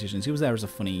kinds of decisions. He was there as a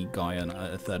funny guy on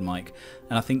a third mic,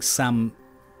 and I think Sam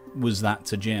was that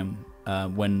to Jim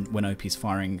when Opie's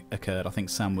firing occurred. I think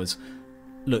Sam was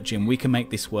look, Jim, we can make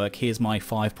this work. Here's my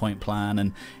 5-point plan,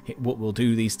 and what we'll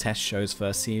do these test shows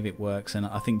first, see if it works. And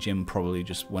I think Jim probably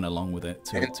just went along with it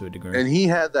to a degree. And he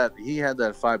had that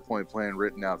 5-point plan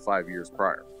written out 5 years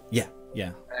prior. Yeah,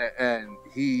 yeah. And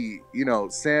he,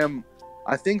 Sam,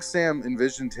 I think Sam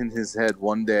envisioned in his head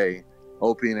one day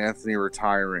Opie and Anthony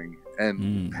retiring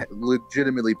and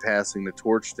legitimately passing the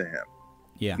torch to him.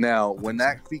 Yeah. Now, when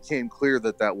that became clear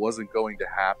that wasn't going to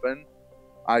happen,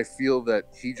 I feel that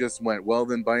he just went, well,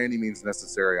 then by any means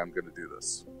necessary, I'm going to do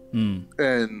this.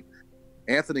 And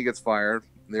Anthony gets fired.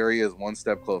 There he is, one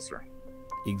step closer.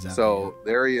 Exactly. So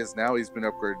there he is. Now he's been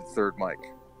upgraded to third mic.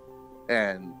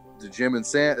 And the Jim and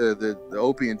Sam, the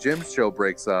Opie and Jim show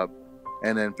breaks up.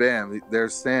 And then, bam,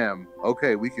 there's Sam.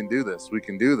 Okay, we can do this. We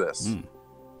can do this.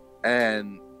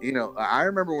 And, I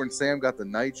remember when Sam got the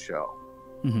night show.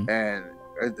 And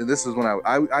this is when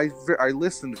I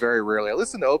listened very rarely. I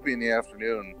listened to Opie in the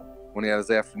afternoon when he had his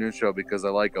afternoon show because I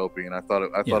like Opie and I thought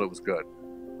it was good.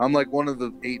 I'm like one of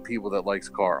the 8 people that likes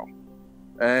Carl,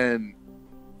 and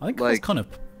I think that's kind of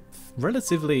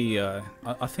relatively. I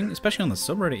think especially on the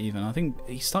subreddit, even I think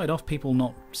he started off people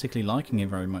not particularly liking him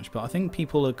very much, but I think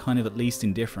people are kind of at least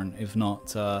indifferent, if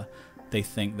not they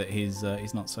think that he's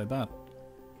not so bad.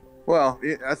 Well,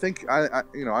 I think I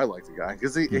like the guy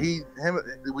because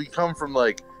we come from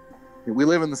we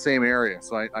live in the same area,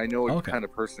 so I know what kind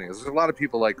of person he is. There's a lot of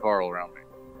people like Carl around me,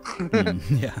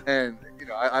 yeah, and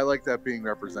I like that being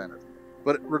represented.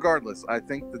 But regardless, I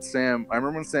think that Sam. I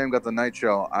remember when Sam got the night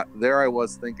show. I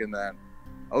was thinking that,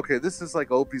 okay, this is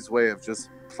like Opie's way of just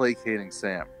placating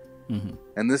Sam,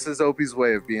 and this is Opie's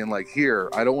way of being like, here,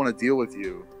 I don't want to deal with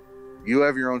you. You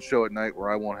have your own show at night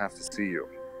where I won't have to see you.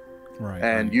 Right,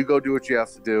 and you go do what you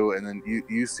have to do, and then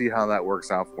you see how that works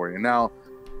out for you. Now,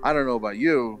 I don't know about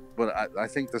you, but I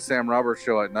think the Sam Roberts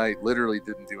show at night literally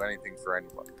didn't do anything for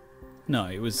anybody. No,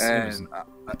 it was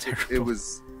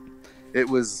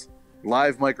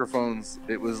live microphones.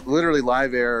 It was literally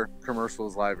live air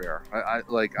commercials, live air. I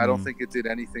don't think it did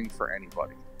anything for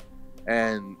anybody.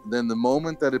 And then the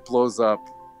moment that it blows up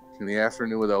in the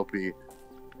afternoon with Opie,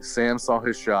 Sam saw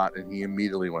his shot and he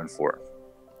immediately went for it.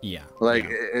 Yeah.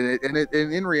 And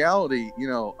in reality,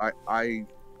 I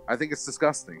think it's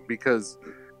disgusting because,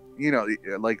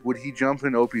 would he jump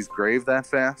in Opie's grave that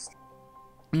fast?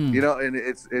 And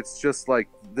it's just like,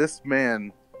 this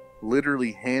man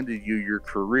literally handed you your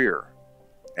career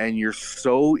and you're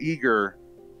so eager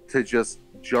to just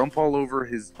jump all over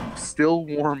his still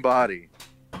warm body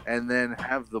and then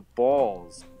have the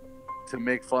balls to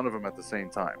make fun of him at the same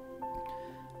time.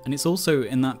 And it's also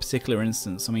in that particular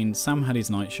instance, I mean, Sam had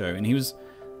his night show, and he was,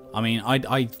 I mean,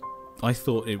 I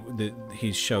thought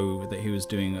his show that he was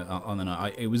doing on the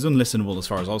night, it was unlistenable as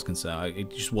far as I was concerned.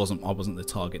 It just wasn't, I wasn't the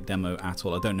target demo at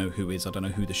all. I don't know who is, I don't know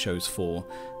who the show's for,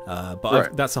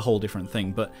 but that's a whole different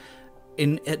thing. But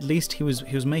at least he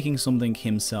was making something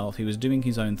himself. He was doing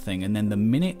his own thing, and then the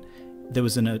minute there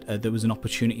was an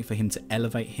opportunity for him to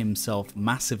elevate himself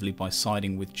massively by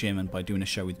siding with Jim and by doing a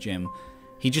show with Jim,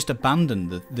 he just abandoned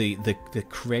the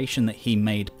creation that he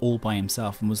made all by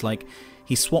himself and was like,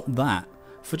 he swapped that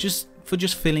for just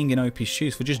filling in Opie's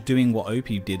shoes, for just doing what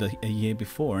Opie did a year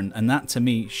before, and that to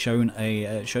me showed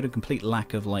a complete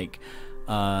lack of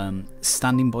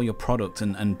standing by your product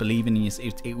and believing in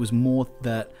yourself. It was more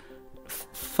that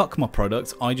fuck my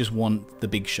product, I just want the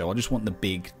big show, I just want the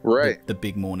big the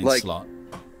big morning slot.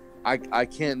 I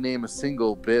can't name a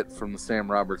single bit from the Sam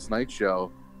Roberts night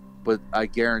show, but I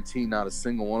guarantee not a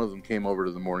single one of them came over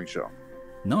to the morning show.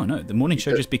 No, the morning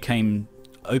show just became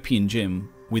Opie and Jim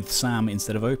with Sam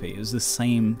instead of Opie. It was the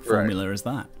same formula as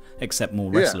that, except more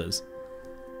wrestlers.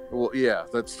 Well, yeah,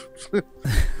 that's with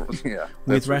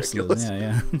wrestlers,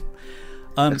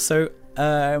 ridiculous. So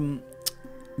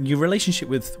your relationship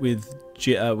with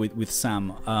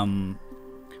Sam,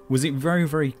 was it very,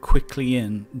 very quickly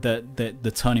in that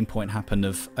the turning point happened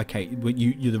of, okay,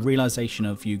 you the realization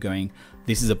of you going,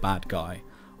 this is a bad guy,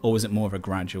 or was it more of a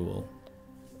gradual?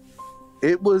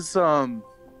 It was let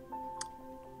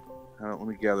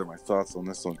me gather my thoughts on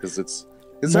this one because it's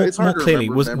hard more to clearly.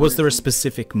 remember. Was there a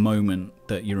specific moment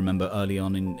that you remember early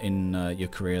on in your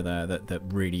career there that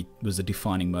really was a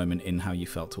defining moment in how you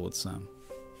felt towards Sam?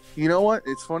 You know what?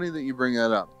 It's funny that you bring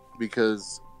that up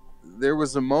because there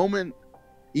was a moment.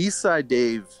 Eastside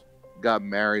Dave got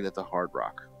married at the Hard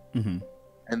Rock, and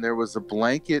there was a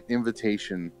blanket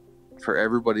invitation for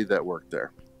everybody that worked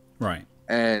there. Right.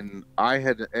 And I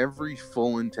had every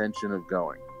full intention of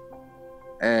going.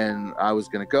 And I was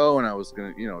going to go, and I was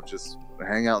going to, just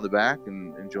hang out in the back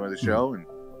and enjoy the show, and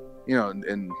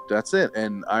and that's it.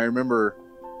 And I remember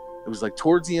it was like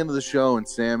towards the end of the show, and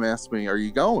Sam asked me, "Are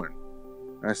you going?"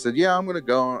 And I said, yeah, I'm going to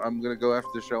go. I'm going to go after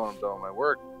the show. I'm done with my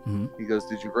work. Mm-hmm. He goes,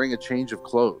 did you bring a change of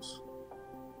clothes?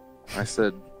 I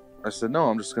said, no,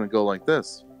 I'm just going to go like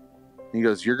this. He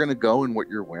goes, you're going to go in what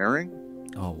you're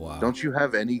wearing? Oh, wow. Don't you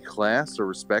have any class or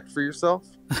respect for yourself?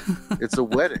 It's a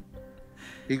wedding.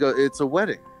 He goes, it's a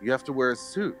wedding. You have to wear a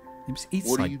suit.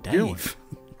 What are you doing?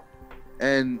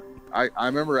 And I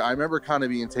remember kind of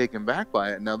being taken back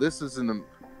by it. Now this isn't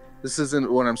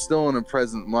when I'm still in a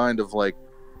present mind of like,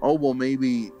 oh well,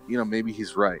 maybe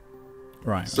he's right.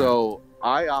 Right. So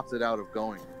I opted out of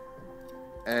going,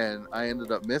 and I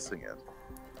ended up missing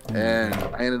it, and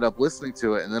I ended up listening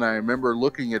to it, and then I remember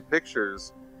looking at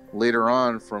pictures later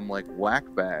on from like Whack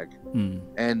Bag,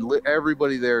 and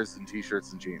everybody there is in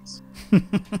t-shirts and jeans,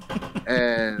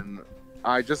 and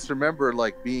I just remember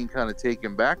like being kind of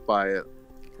taken back by it,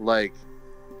 like,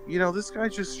 this guy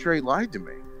just straight lied to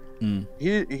me.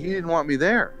 He didn't want me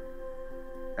there,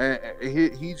 and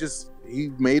he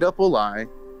made up a lie,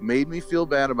 made me feel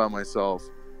bad about myself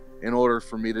in order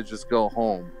for me to just go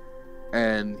home,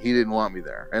 and he didn't want me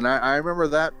there. And I remember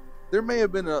that there may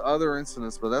have been other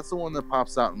incidents, but that's the one that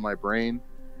pops out in my brain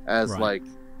as like,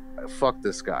 fuck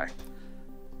this guy.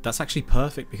 That's actually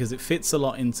perfect because it fits a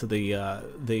lot into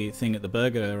the thing at the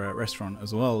burger restaurant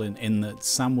as well, in that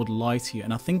Sam would lie to you,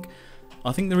 and I think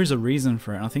there is a reason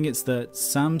for it. And I think it's that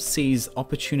Sam sees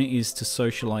opportunities to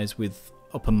socialize with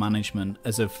upper management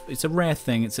as it's a rare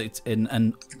thing.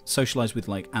 And socialize with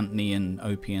like Anthony and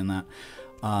Opie and that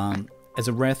as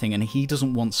a rare thing, and he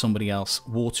doesn't want somebody else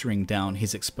watering down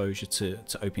his exposure to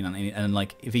Opie and Anthony. And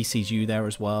like if he sees you there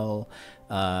as well,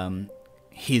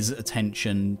 his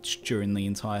attention during the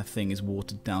entire thing is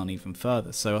watered down even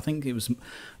further. So I think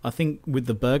with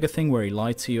the burger thing where he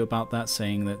lied to you about that,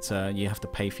 saying that you have to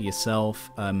pay for yourself,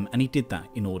 and he did that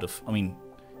in order.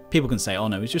 People can say, "Oh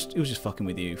no, it was just fucking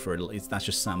with you for a little." That's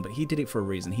just Sam, but he did it for a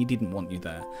reason. He didn't want you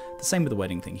there. The same with the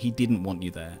wedding thing. He didn't want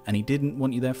you there, and he didn't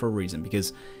want you there for a reason,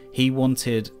 because he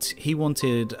wanted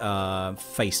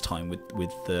FaceTime with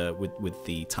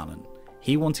the talent.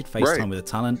 He wanted FaceTime with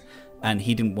the talent. And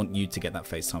he didn't want you to get that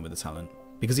FaceTime with the talent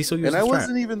because he saw you as a threat. I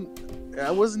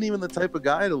wasn't even the type of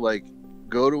guy to like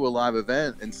go to a live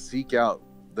event and seek out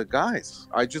the guys.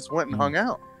 I just went and hung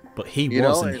out. But he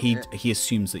was, and he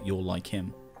assumes that you're like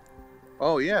him.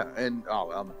 Oh yeah, and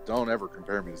don't ever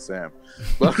compare me to Sam.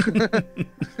 But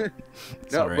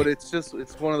no, but it's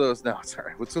one of those. No,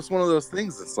 sorry, it's just one of those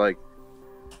things. It's like,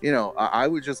 I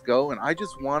would just go, and I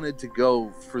just wanted to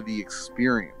go for the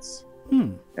experience.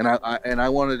 And I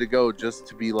wanted to go just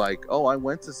to be like, oh, I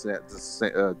went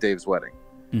to Dave's wedding.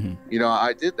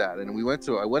 I did that, and we went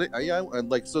to a wedding.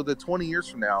 So that 20 years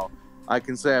from now, I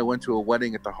can say I went to a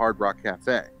wedding at the Hard Rock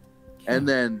Cafe, and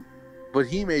then, but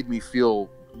he made me feel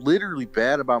literally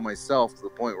bad about myself to the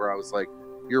point where I was like,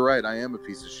 you're right, I am a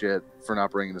piece of shit for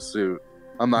not bringing a suit.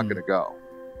 I'm not going to go.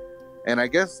 And I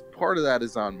guess part of that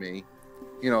is on me.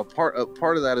 Part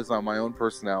of that is on my own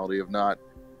personality of not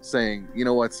saying, you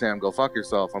know what, Sam, go fuck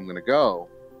yourself, I'm gonna go.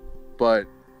 But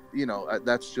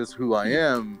that's just who I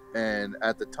am. And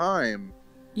at the time,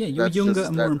 you were younger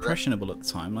and more impressionable at the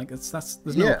time. Like there's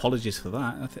no apologies for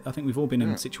that. I think we've all been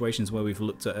in situations where we've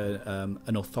looked at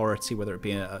an authority, whether it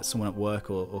be someone at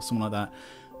work or someone like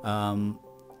that,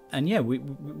 and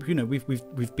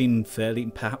we've been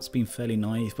perhaps fairly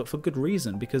naive, but for good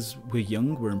reason, because we're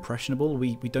young, we're impressionable.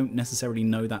 We don't necessarily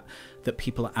know that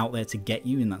people are out there to get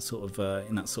you in that sort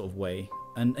of way.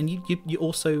 And you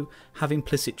also have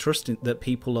implicit trust in that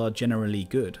people are generally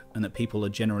good, and that people are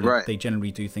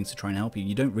generally do things to try and help you.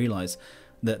 You don't realize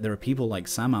that there are people like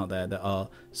Sam out there that are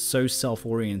so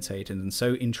self-orientated and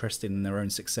so interested in their own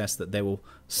success that they will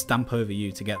stamp over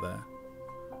you to get there.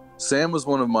 Sam was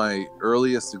one of my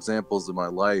earliest examples in my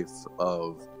life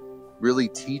of really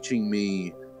teaching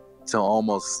me to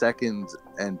almost second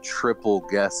and triple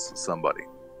guess somebody.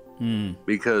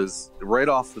 Because right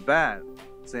off the bat,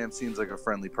 Sam seems like a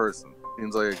friendly person.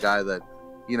 Seems like a guy that,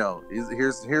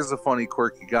 here's a funny,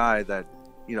 quirky guy that,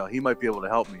 he might be able to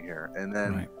help me here. And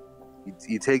then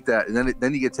you take that, and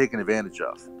then you get taken advantage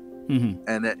of.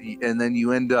 And then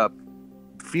you end up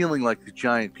feeling like a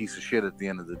giant piece of shit at the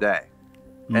end of the day.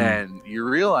 And you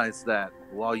realize that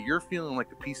while you're feeling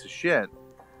like a piece of shit,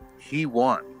 he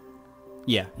won.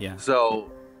 Yeah.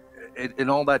 So, and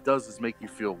all that does is make you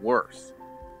feel worse.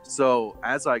 So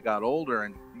as I got older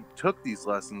and took these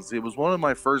lessons, it was one of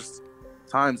my first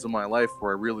times in my life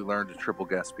where I really learned to triple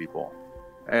guess people.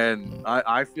 And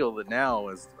I feel that now,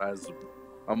 as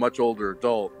a much older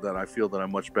adult, that I feel that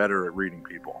I'm much better at reading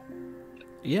people.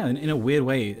 Yeah, in a weird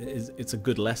way, it's a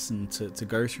good lesson to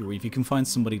go through. If you can find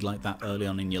somebody like that early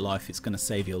on in your life, it's going to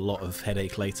save you a lot of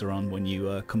headache later on when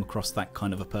you come across that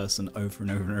kind of a person over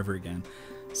and over and over again.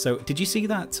 So, did you see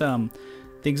that the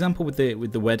example with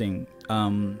the wedding?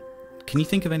 Can you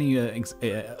think of any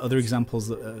other examples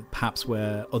that perhaps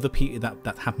where other people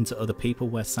that happened to other people,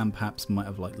 where Sam perhaps might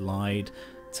have like lied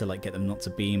to like get them not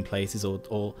to be in places,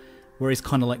 or where he's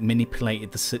kind of like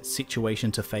manipulated the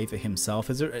situation to favor himself?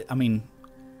 Is there? I mean,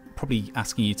 probably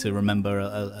asking you to remember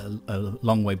a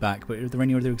long way back, but are there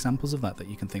any other examples of that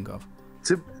you can think of?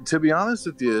 To be honest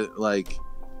with you, like,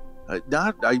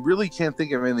 I really can't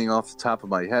think of anything off the top of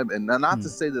my head, and not to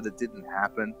say that it didn't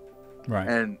happen, right?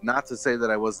 And not to say that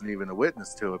I wasn't even a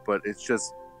witness to it, but it's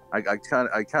just I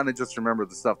kind of just remember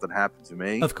the stuff that happened to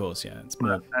me. Of course, yeah, it's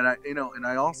more. And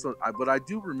I also but I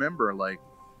do remember, like,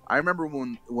 I remember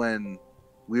when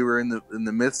we were in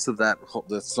the midst of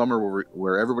the summer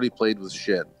where everybody played with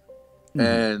shit.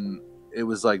 And it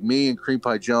was like me and Cream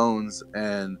Pie Jones,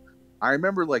 and I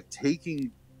remember like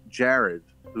taking Jared,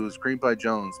 who was Cream Pie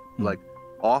Jones, like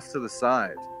off to the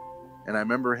side, and I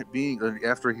remember being,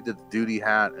 after he did the duty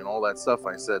hat and all that stuff,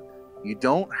 I said, "You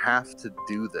don't have to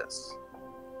do this."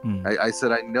 I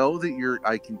said, "I know that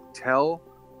I can tell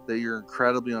that you're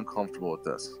incredibly uncomfortable with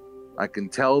this. I can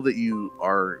tell that you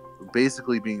are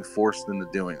basically being forced into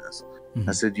doing this."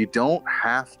 I said, "You don't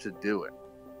have to do it."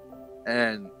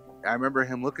 And I remember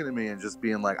him looking at me and just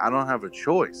being like, "I don't have a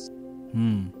choice."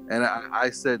 And I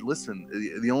said, "Listen,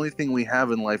 the only thing we have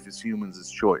in life as humans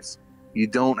is choice. You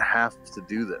don't have to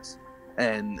do this."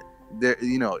 And there,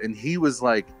 and he was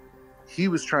like, he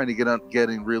was trying to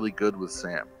getting really good with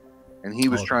Sam, and he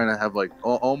was trying to have like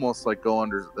almost like go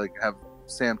under, like have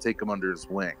Sam take him under his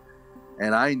wing.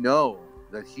 And I know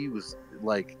that he was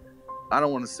like, I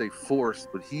don't want to say forced,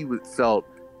 but he felt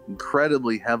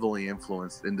incredibly heavily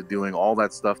influenced into doing all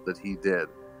that stuff that he did,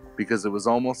 because it was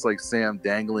almost like Sam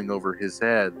dangling over his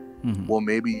head, well,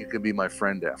 maybe you could be my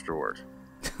friend afterward.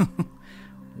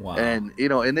 Wow. And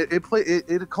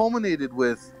it culminated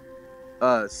with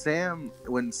Sam,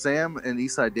 when Sam and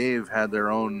Eastside Dave had their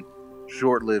own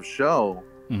short-lived show.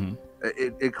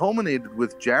 It culminated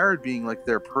with Jared being like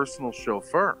their personal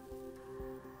chauffeur,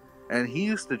 and he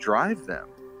used to drive them,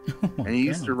 and he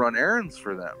used to run errands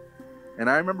for them. And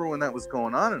I remember when that was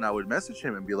going on, and I would message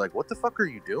him and be like, "What the fuck are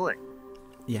you doing?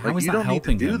 Yeah, how is that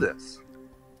helping him? You don't need to do this."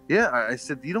 Yeah, I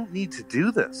said, "You don't need to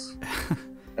do this."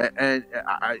 And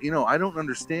I don't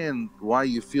understand why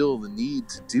you feel the need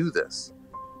to do this.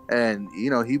 And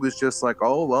he was just like,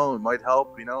 "Oh well, it might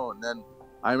help," And then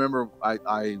I remember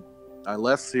I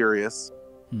left Sirius,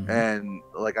 and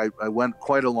like I went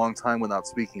quite a long time without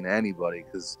speaking to anybody,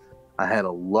 because I had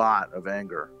a lot of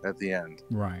anger at the end,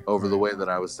 over the way that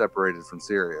I was separated from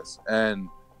Sirius. And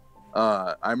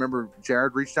I remember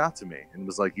Jared reached out to me and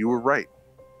was like, "You were right.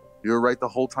 You were right the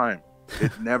whole time.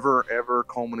 It never ever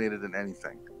culminated in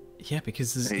anything." Yeah,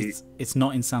 because it's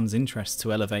not in Sam's interest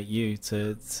to elevate you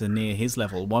to near his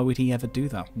level. Why would he ever do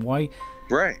that? Why?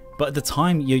 Right. But at the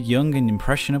time, you're young and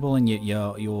impressionable, and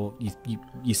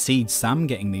you see Sam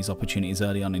getting these opportunities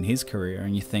early on in his career,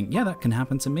 and you think, yeah, that can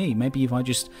happen to me. Maybe if I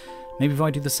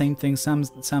do the same thing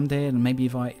Sam did, and maybe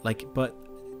if I like. But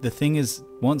the thing is,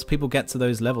 once people get to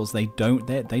those levels, they don't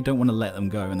want to let them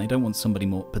go, and they don't want somebody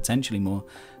potentially more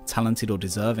talented or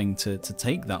deserving to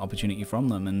take that opportunity from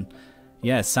them. And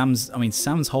yeah,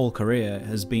 Sam's whole career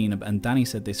has been, and Danny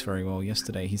said this very well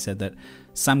yesterday. He said that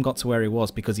Sam got to where he was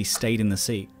because he stayed in the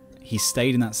seat. He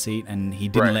stayed in that seat, and he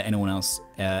didn't let anyone else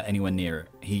anywhere near it.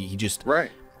 He just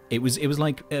It was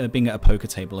like being at a poker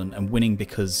table and winning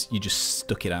because you just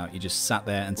stuck it out. You just sat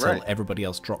there until everybody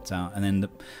else dropped out, and then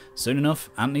soon enough,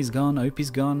 Anthony's gone,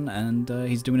 Opie's gone, and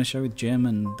he's doing a show with Jim,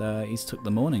 and he's took the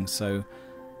morning. So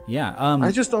yeah,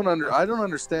 I just don't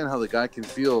understand how the guy can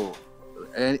feel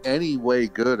any way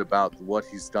good about what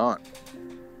he's done.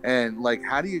 And like,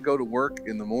 how do you go to work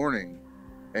in the morning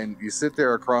and you sit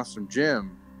there across from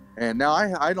Jim? And now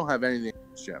I don't have anything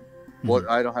against Jim.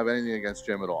 I don't have anything against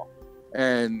Jim at all.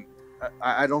 And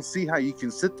I don't see how you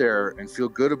can sit there and feel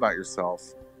good about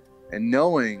yourself, and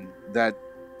knowing that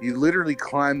you literally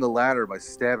climbed the ladder by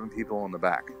stabbing people in the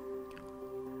back.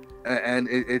 And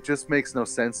it just makes no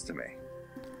sense to me.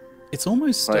 It's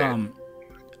almost, I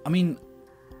mean,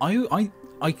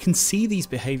 I can see these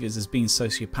behaviors as being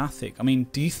sociopathic. I mean,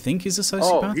 do you think he's a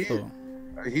sociopath?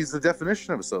 He's the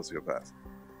definition of a sociopath.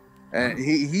 And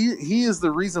he is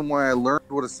the reason why I learned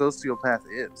what a sociopath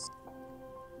is.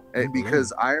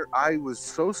 Because I was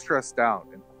so stressed out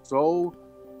and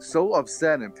so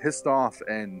upset and pissed off,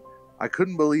 and I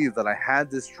couldn't believe that I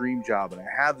had this dream job and I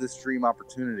had this dream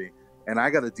opportunity, and I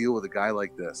got to deal with a guy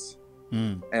like this.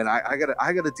 And I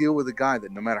gotta deal with a guy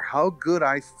that no matter how good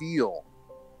I feel,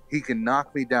 he can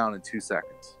knock me down in 2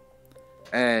 seconds.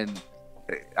 And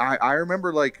I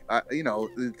remember, like, you know,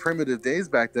 in primitive days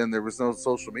back then, there was no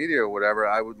social media or whatever.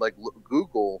 I would like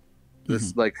Google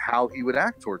this, like how he would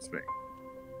act towards me,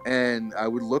 and I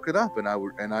would look it up, and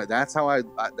that's how I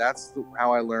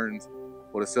learned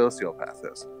what a sociopath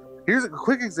is. Here's a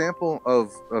quick example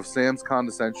of Sam's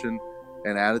condescension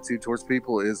and attitude towards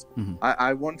people. Is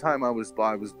I one time I was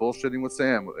bullshitting with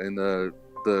Sam in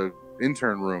the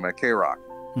intern room at K-Rock,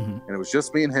 and it was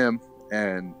just me and him.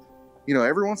 And you know,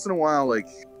 every once in a while, like,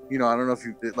 you know, I don't know if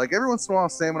you like, every once in a while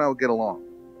Sam and I would get along,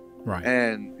 right?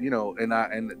 And you know,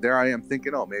 and there I am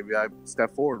thinking, oh, maybe I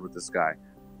step forward with this guy.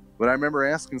 But I remember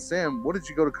asking Sam, what did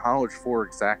you go to college for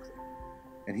exactly?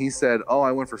 And he said, oh,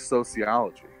 I went for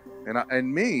sociology.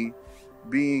 And me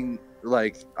being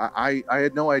like, I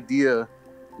had no idea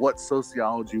what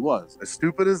sociology was. As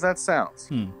stupid as that sounds,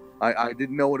 I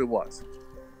didn't know what it was.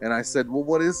 And I said, well,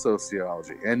 what is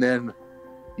sociology? And then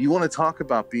you want to talk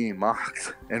about being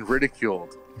mocked and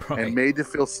ridiculed and made to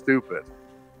feel stupid.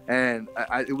 And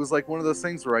it was like one of those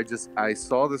things where I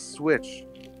saw the switch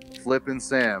flip in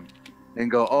Sam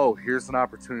and go, oh, here's an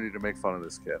opportunity to make fun of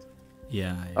this kid.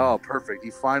 Yeah. Oh, perfect.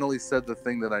 He finally said the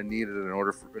thing that I needed in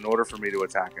order for me to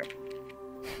attack him.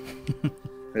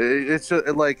 It's just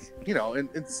like, you know, and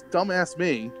it's dumbass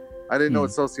me. I didn't know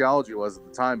what sociology was at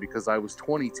the time because I was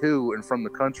 22 and from the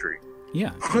country.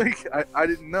 Yeah. Like I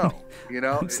didn't know, you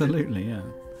know. Absolutely, yeah.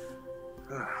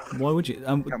 Why would you?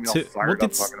 Got me all fired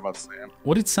up talking about Sam.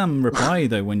 What did Sam reply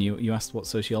though when you asked what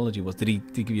sociology was? Did he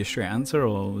give you a straight answer,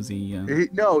 or was he?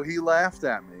 No, he laughed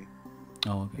at me.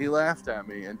 Oh, okay. He laughed at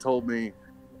me and told me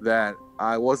that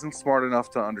I wasn't smart enough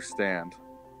to understand,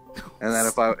 and that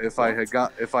if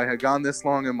I had gone this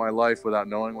long in my life without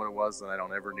knowing what it was, then I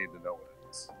don't ever need to know what it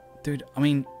is. Dude, I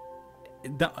mean,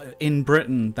 in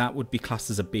Britain that would be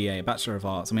classed as a BA, a Bachelor of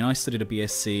Arts. I mean, I studied a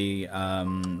BSc,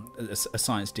 a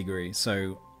science degree,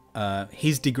 so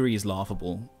his degree is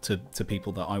laughable to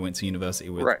people that I went to university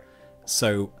with. Right.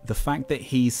 So the fact that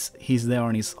he's there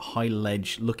on his high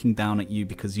ledge looking down at you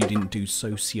because you didn't do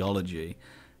sociology,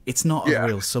 it's not a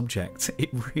real subject. It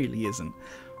really isn't.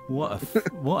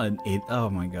 Oh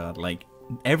my god, like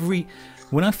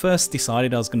when I first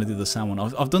decided I was going to do the Sam one,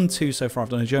 I've done 2 so far. I've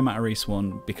done a Joe Matarese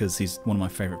one because he's one of my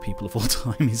favorite people of all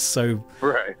time. He's so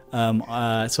right.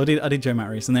 So I did Joe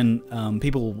Matarese, and then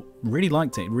people really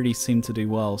liked it. It really seemed to do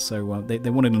well. So they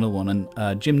wanted another one.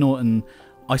 And Jim Norton,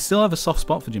 I still have a soft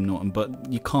spot for Jim Norton, but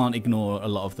you can't ignore a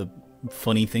lot of the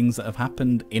funny things that have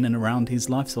happened in and around his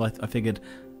life. So I figured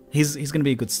he's going to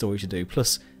be a good story to do.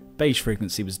 Plus, Beige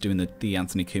Frequency was doing the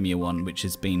Anthony Cumia one, which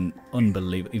has been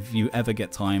unbelievable. If you ever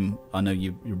get time, I know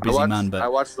you're a busy man, but I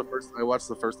watched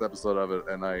the first episode of it,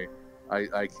 and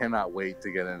I cannot wait to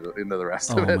get into the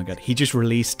rest of it. Oh my god, he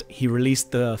released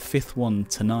the 5th one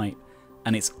tonight,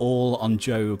 and it's all on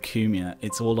Joe Cumia.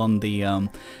 It's all on the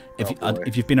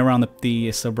if you've been around the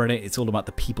subreddit, it's all about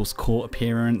the People's Court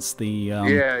appearance, the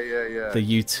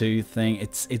the U2 thing.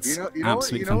 It's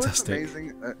absolutely fantastic.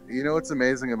 What's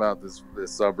amazing about this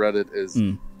subreddit is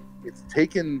it's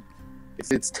taken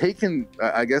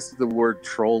I guess the word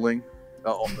trolling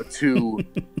to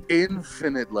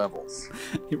infinite levels.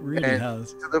 It really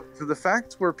has. To the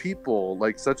fact where people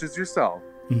like such as yourself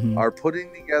are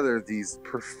putting together these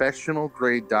professional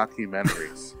grade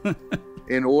documentaries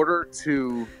in order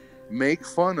to make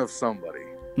fun of somebody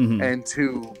and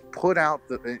to put out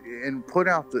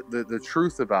the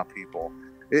truth about people.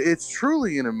 It's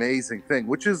truly an amazing thing,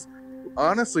 which is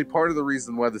honestly part of the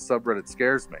reason why the subreddit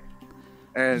scares me.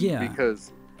 And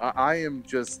because I am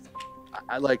just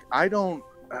I don't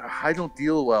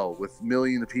deal well with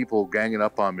millions of people ganging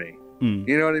up on me.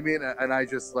 You know what I mean? And I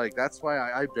just that's why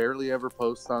I barely ever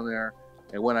post on there.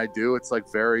 And when I do, it's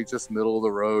very just middle of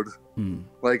the road.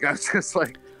 Like I'm just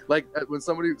like when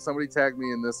somebody tagged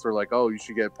me in this, or oh, you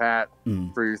should get Pat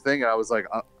for your thing. And I was like,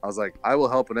 I will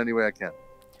help in any way I can.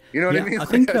 You know what I mean? I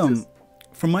think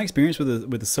from my experience with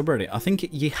the subreddit, I think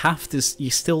you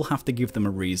still have to give them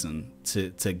a reason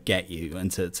to get you and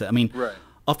to I mean. Right.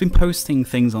 I've been posting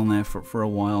things on there for a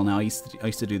while now. I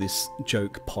used to do this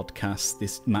joke podcast,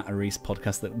 this Matarese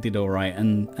podcast that did all right,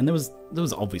 and there was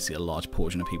obviously a large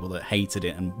portion of people that hated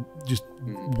it and just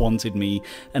wanted me.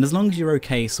 And as long as you're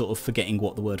okay, sort of forgetting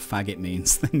what the word faggot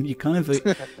means, then you can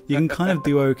kind of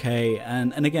do okay.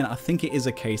 And again, I think it is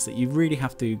a case that you really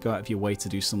have to go out of your way to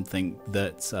do something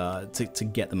that to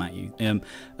get them at you.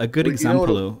 A good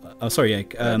example of I was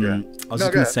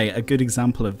just going to say a good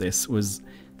example of this was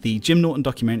the Jim Norton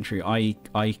documentary, I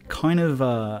kind of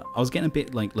I was getting a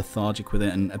bit like lethargic with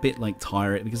it and a bit like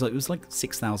tired because it was like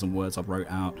 6,000 words I wrote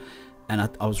out, and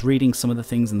I was reading some of the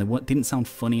things and they didn't sound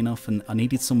funny enough, and I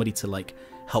needed somebody to like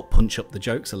help punch up the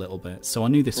jokes a little bit. So I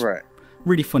knew this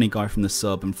really funny guy from the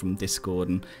sub and from Discord,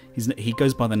 and he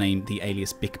goes by the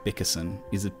alias Bick Bickerson.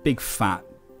 He's a big fat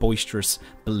boisterous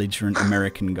belligerent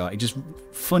American guy, just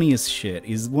funny as shit.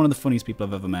 He's one of the funniest people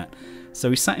I've ever met. So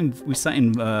we sat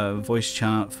in voice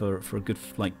chat for a good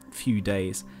like few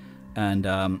days, and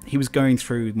he was going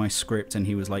through my script and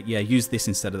he was like, yeah, use this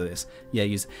instead of this. Yeah,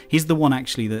 he's the one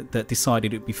actually that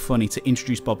decided it'd be funny to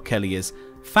introduce Bob Kelly as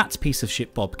fat piece of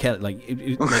shit Bob Kelly, like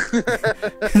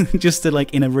just to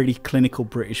like in a really clinical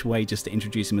British way, just to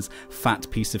introduce him as fat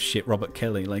piece of shit Robert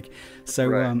Kelly, like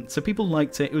so. So people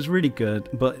liked it. It was really good,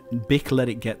 but Bick let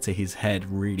it get to his head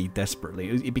really desperately.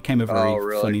 It became a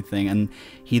very funny thing, and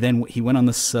he went on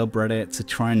the subreddit to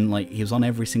try and like he was on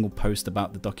every single post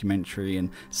about the documentary and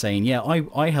saying, yeah,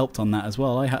 I helped on that as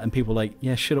well. And people were like,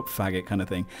 yeah, shut up, faggot, kind of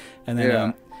thing. And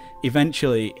then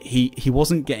eventually he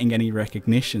wasn't getting any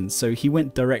recognition, so he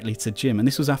went directly to Jim, and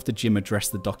this was after Jim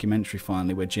addressed the documentary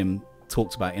finally, where Jim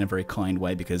talked about it in a very kind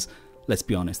way, because let's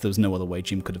be honest, there was no other way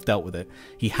Jim could have dealt with it.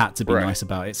 He had to be nice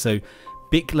about it. So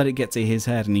Bick let it get to his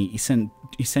head, and he sent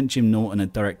Jim Norton a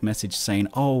direct message saying,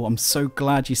 oh, I'm so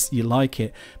glad you like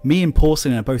it. Me and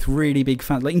Porcelain are both really big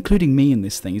fans, like including me in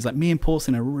this thing. He's like, me and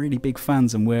Porcelain are really big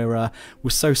fans, and we're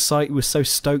so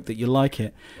stoked that you like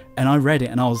it. And I read it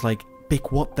and I was like,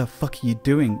 Bick, what the fuck are you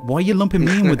doing? Why are you lumping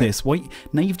me in with this? Why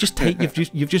now you've just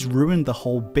ruined the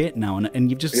whole bit now, and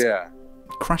you've just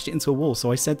crashed it into a wall. So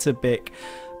I said to Bick,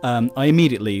 I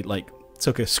immediately like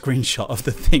took a screenshot of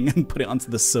the thing and put it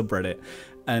onto the subreddit.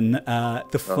 And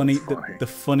the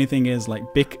funny thing is,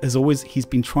 like, Bick he's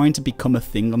been trying to become a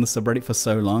thing on the subreddit for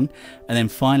so long, and then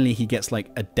finally he gets like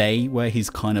a day where he's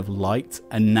kind of liked,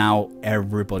 and now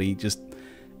everybody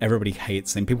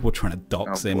hates him. People were trying to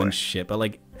dox him and shit, but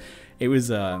like it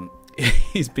was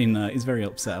he's very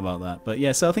upset about that. But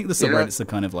yeah, so I think the subreddits are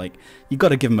kind of like, you got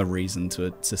to give him a reason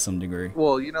to some degree.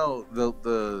 Well, you know,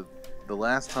 the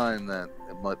last time that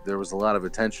there was a lot of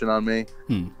attention on me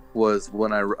was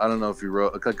when I don't know if you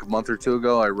wrote like a month or two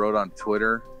ago, I wrote on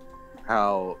Twitter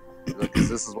how, because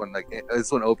this is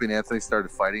when Opie and Anthony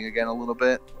started fighting again a little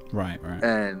bit. Right.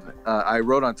 And I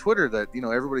wrote on Twitter that, you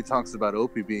know, everybody talks about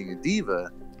Opie being a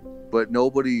diva, but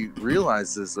nobody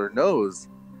realizes or knows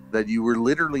that you were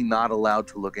literally not allowed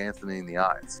to look Anthony in the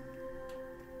eyes.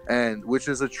 And which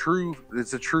is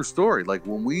it's a true story. Like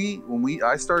when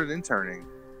I started interning,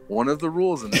 one of the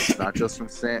rules, and it's not just from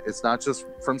Sam, it's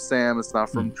not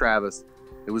from Travis,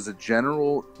 it was a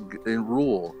general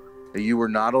rule that you were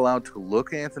not allowed to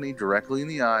look Anthony directly in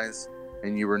the eyes,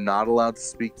 and you were not allowed to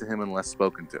speak to him unless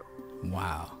spoken to.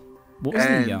 Wow. What was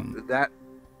the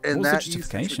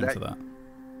justification for that?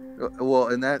 Well,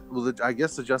 I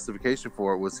guess the justification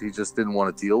for it was he just didn't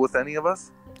want to deal with any of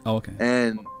us. Oh, okay.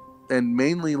 And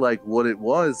mainly, like, what it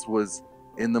was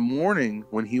in the morning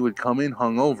when he would come in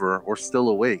hungover or still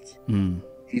awake,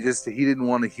 he didn't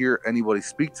want to hear anybody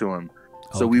speak to him.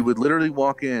 So we would literally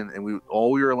walk in, and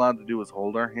all we were allowed to do was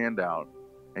hold our hand out,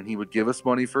 and he would give us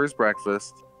money for his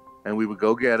breakfast, and we would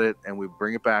go get it, and we'd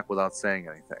bring it back without saying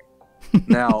anything.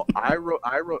 Now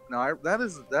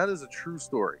that is a true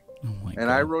story. Oh my God.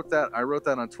 And I wrote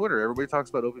that on Twitter. Everybody talks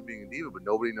about Opie being a diva, but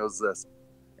nobody knows this.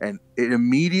 And it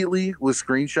immediately was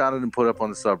screenshotted and put up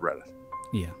on the subreddit.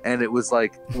 Yeah. And it was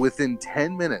like within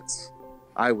 10 minutes,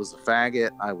 I was a faggot.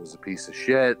 I was a piece of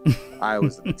shit. I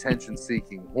was an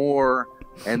attention-seeking whore.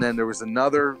 And then there was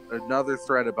another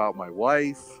thread about my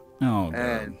wife. Oh, God.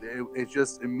 And it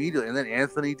just immediately. And then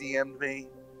Anthony DM'd me.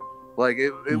 Like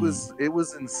it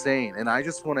was insane. And I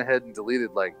just went ahead and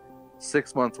deleted like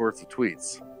 6 months worth of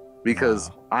tweets. Because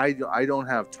I don't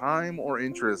have time or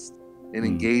interest in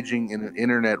engaging in an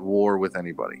internet war with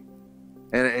anybody,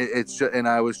 and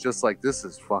I was just like, this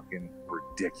is fucking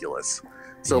ridiculous.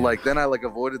 So like then I like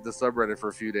avoided the subreddit for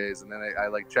a few days, and then I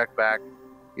like checked back.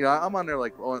 You know, I'm on there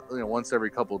like once every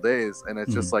couple of days, and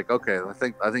it's just like, okay, I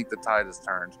think the tide has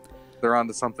turned. They're on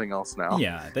to something else now.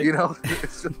 Yeah,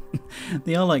 it's just...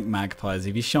 they are like magpies.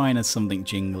 If you shine as something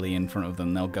jingly in front of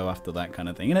them, they'll go after that kind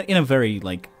of thing. In a very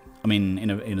like. I mean, in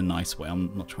a nice way.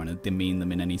 I'm not trying to demean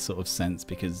them in any sort of sense,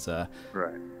 because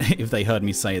if they heard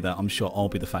me say that, I'm sure I'll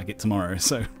be the faggot tomorrow.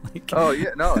 So, like, oh yeah,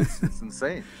 no, it's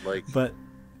insane. Like, but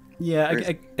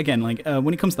yeah, again, like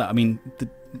when it comes to that, I mean,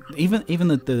 even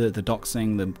the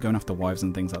doxing, the going after wives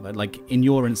and things like that, like in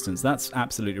your instance, that's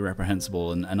absolutely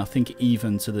reprehensible, and I think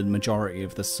even to the majority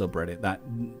of the subreddit, that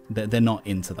they're not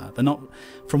into that. They're not,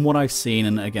 from what I've seen,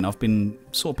 and again, I've been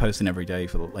sort of posting every day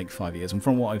for like 5 years, and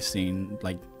from what I've seen,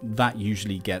 like that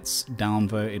usually gets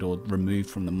downvoted or removed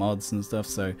from the mods and stuff.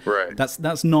 So right.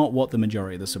 that's not what the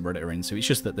majority of the subreddit are into. It's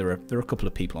just that there are a couple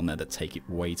of people on there that take it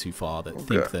way too far, that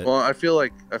think that. Well, I feel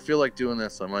like doing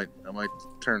this, I might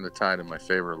turn the tide in my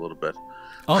favor a little bit.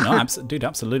 Oh no, dude,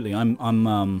 absolutely.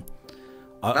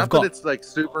 I've got, that it's like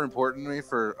super important to me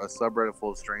for a subreddit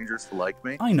full of strangers to like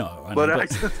me. I know, but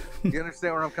you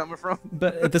understand where I'm coming from?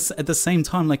 But at the same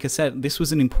time, like I said, this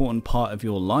was an important part of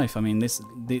your life. I mean,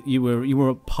 you were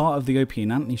a part of the Opie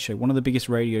and Anthony show, one of the biggest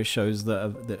radio shows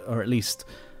that are at least,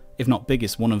 if not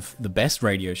biggest, one of the best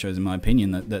radio shows in my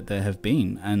opinion that there have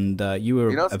been, and you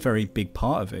were a very big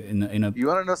part of it. You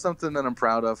want to know something that I'm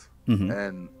proud of,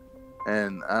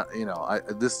 and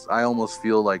I almost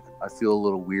feel like I feel a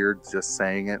little weird just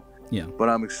saying it. Yeah. But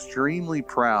I'm extremely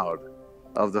proud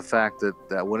of the fact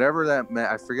that whatever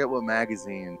I forget what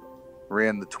magazine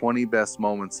ran the 20 best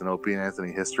moments in Opie and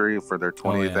Anthony history for their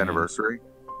 20th anniversary,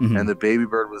 and the Baby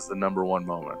Bird was the #1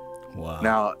 moment. Wow.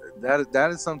 Now that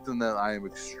is something that I am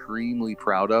extremely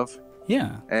proud of.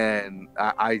 Yeah. And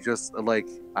I just like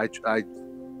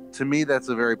to me that's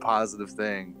a very positive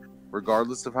thing,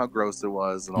 regardless of how gross it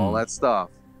was and all that stuff.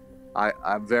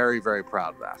 I'm very, very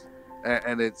proud of that.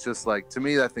 And it's just like, to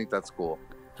me, I think that's cool.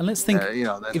 And let's think,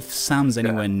 if Sam's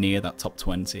anywhere near that top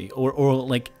 20, or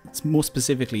like more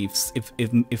specifically,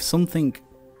 if something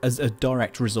as a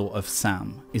direct result of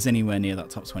Sam is anywhere near that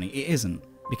top 20, it isn't,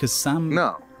 because Sam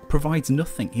provides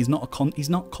nothing. He's not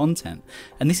content,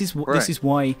 and this is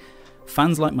why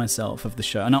fans like myself of the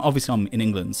show, and obviously I'm in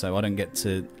England, so I don't get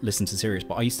to listen to Sirius,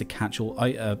 but I used to catch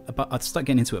I started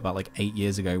getting into it about like 8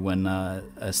 years ago when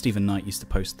Stephen Knight used to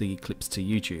post the clips to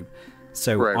YouTube.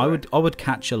 So I would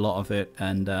catch a lot of it,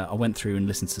 and I went through and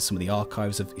listened to some of the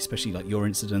archives of especially like your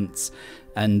incidents,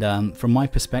 and from my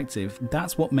perspective,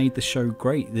 that's what made the show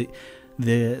great.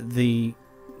 The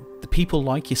people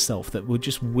like yourself that were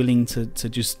just willing to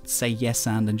just say yes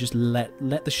and just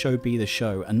let the show be the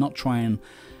show and not try and.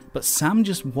 But Sam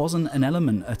just wasn't an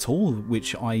element at all,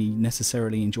 which I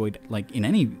necessarily enjoyed. Like in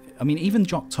any, I mean, even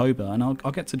Jocktober, and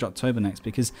I'll get to Jocktober next,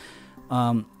 because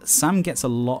Sam gets a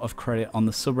lot of credit on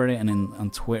the subreddit and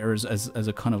on Twitter as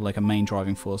a kind of like a main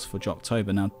driving force for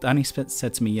Jocktober. Now, Danny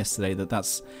said to me yesterday that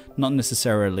that's not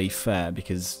necessarily fair,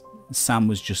 because Sam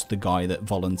was just the guy that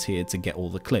volunteered to get all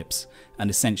the clips, and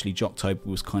essentially Jocktober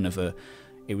was kind of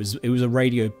it was a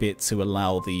radio bit to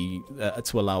allow Opie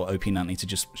and Anthony to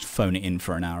just phone it in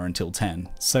for an hour until 10.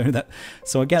 So I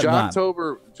get that.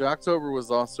 Jocktober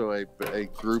was also a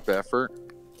group effort,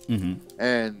 and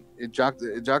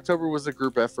Jocktober was a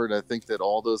group effort. I think that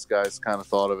all those guys kind of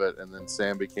thought of it, and then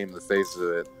Sam became the face of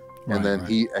it, and then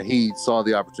he saw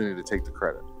the opportunity to take the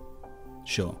credit.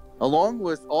 Sure. Along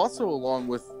with do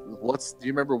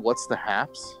you remember What's the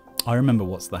Haps? I remember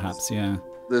What's the Haps, yeah.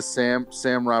 The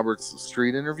Sam Roberts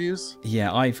street interviews.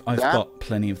 Yeah, I've got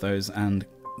plenty of those, and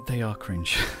they are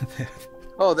cringe.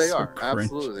 They are cringe.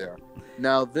 Absolutely they are.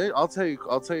 Now I'll tell you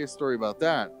a story about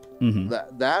that.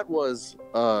 That was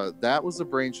a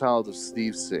brainchild of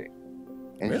Steve C,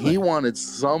 and he wanted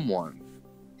someone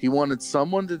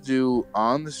to do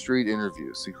on the street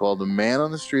interviews. He called them Man on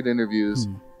the Street interviews,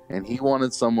 and he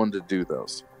wanted someone to do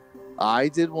those. I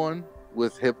did one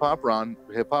with Hip Hop Ron.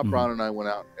 Hip Hop Ron and I went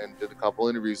out and did a couple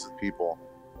interviews with people,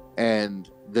 and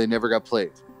they never got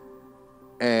played.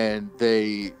 And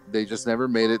they just never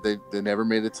made it. They never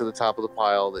made it to the top of the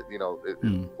pile.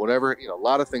 That whatever, a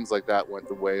lot of things like that went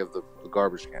the way of the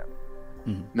garbage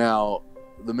can. Now,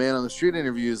 the Man on the Street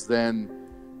interviews then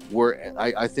were,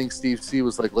 I think Steve C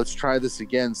was like, let's try this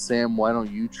again. Sam, why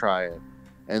don't you try it?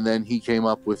 And then he came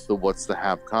up with the What's the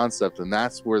Hap concept, and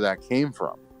that's where that came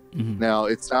from. Now,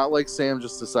 it's not like Sam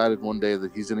just decided one day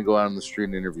that he's going to go out on the street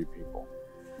and interview people.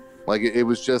 Like it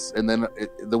was just, and then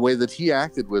the way that he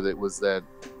acted with it was that,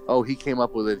 he came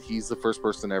up with it. He's the first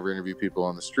person to ever interview people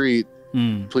on the street.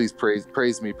 Please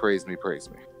praise me.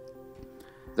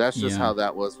 That's just how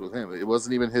that was with him. It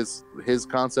wasn't even his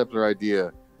concept or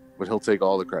idea, but he'll take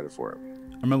all the credit for it.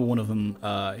 I remember one of them,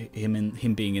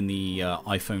 him being in the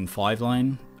iPhone 5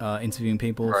 line, interviewing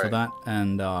people for that,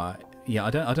 and I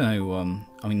don't know.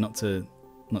 I mean, not to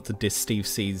diss Steve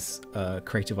C's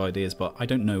creative ideas, but I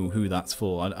don't know who that's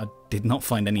for. I did not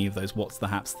find any of those What's the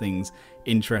Haps things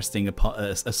interesting,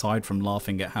 aside from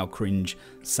laughing at how cringe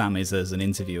Sam is as an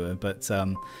interviewer. But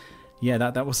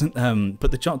that wasn't. But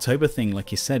the Jocktober thing,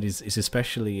 like you said, is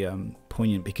especially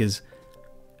poignant, because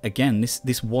again,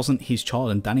 this wasn't his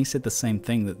child, and Danny said the same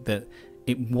thing, that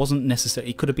it wasn't necessary.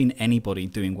 It could have been anybody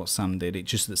doing what Sam did. It's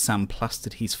just that Sam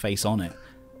plastered his face on it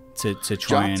to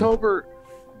try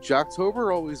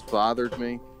Jocktober always bothered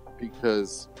me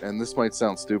because, and this might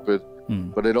sound stupid,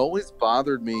 but it always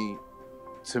bothered me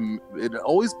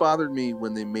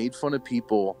when they made fun of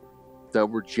people that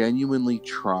were genuinely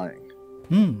trying.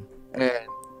 And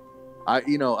I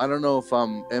don't know if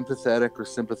I'm empathetic or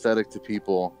sympathetic to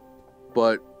people,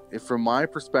 but if from my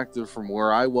perspective, from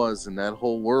where I was in that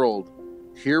whole world,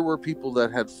 here were people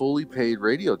that had fully paid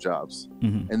radio jobs,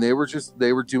 and they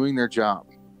were doing their job,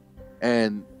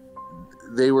 and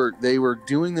they were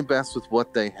doing the best with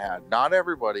what they had. Not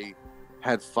everybody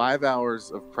had 5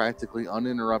 hours of practically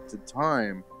uninterrupted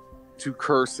time to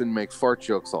curse and make fart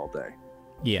jokes all day.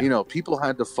 Yeah. People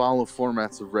had to follow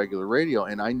formats of regular radio,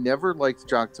 and I never liked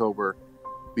Jocktober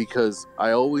because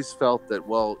I always felt that,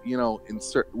 well,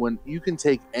 when you can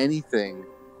take anything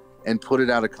and put it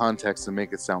out of context and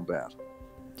make it sound bad.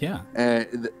 Yeah.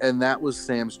 And that was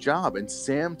Sam's job. And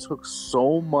Sam took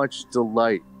so much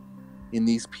delight in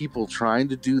these people trying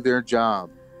to do their job,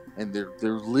 and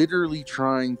they're literally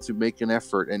trying to make an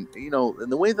effort. And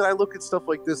and the way that I look at stuff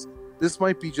like this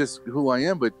might be just who I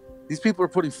am, but these people are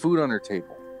putting food on their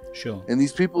table. Sure. And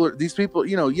these people,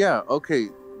 okay,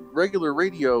 regular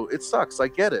radio, it sucks, I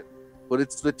get it, but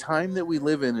it's the time that we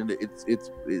live in, and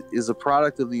it is a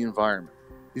product of the environment.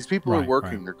 These people are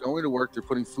working, they're going to work, they're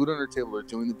putting food on their table, they're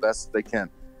doing the best they can,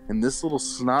 and this little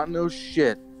snot-nosed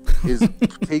shit is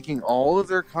taking all of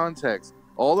their context,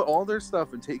 all their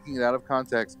stuff, and taking it out of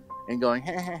context and going,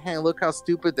 hey, look how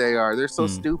stupid they are, they're so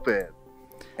stupid.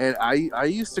 And I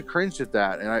used to cringe at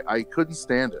that, and I couldn't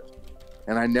stand it.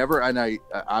 And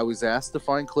I was asked to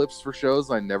find clips for shows,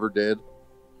 I never did.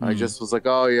 I just was like,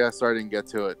 oh yeah, sorry I didn't get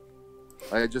to it.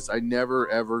 I never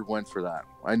ever went for that.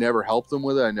 I never helped them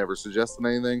with it. I never suggested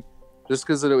anything, just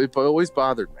because it always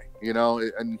bothered me.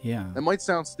 It might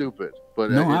sound stupid,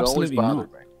 but it always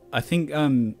bothered me. I think,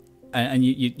 and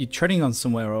you're treading on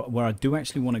somewhere where I do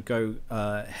actually want to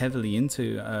go heavily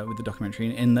into with the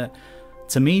documentary. In that,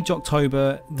 to me,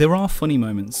 Jocktober, there are funny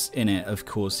moments in it. Of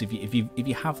course, if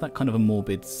you have that kind of a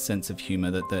morbid sense of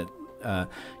humor, that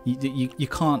you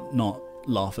can't not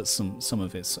laugh at some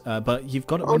of it, but you've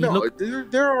got to.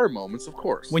 There are moments, of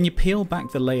course. When you peel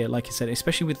back the layer, like you said,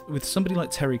 especially with somebody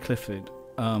like Terry Clifford,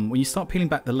 when you start peeling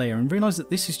back the layer and realize that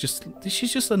this is just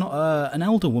an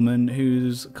elder woman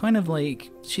who's kind of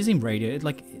like, she's in radio.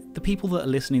 Like, the people that are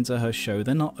listening to her show,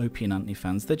 they're not Opie and Anthony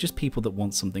fans. They're just people that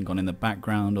want something on in the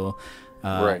background, or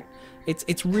right.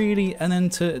 It's really, and then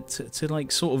to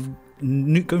like sort of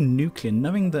go nuclear,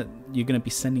 knowing that you're going to be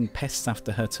sending pests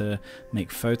after her to make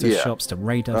photoshops, to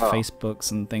raid her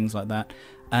Facebooks and things like that.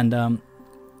 And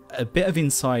a bit of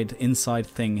inside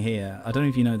thing here. I don't know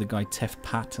if you know the guy Tef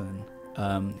Patton.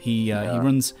 He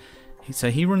runs. He's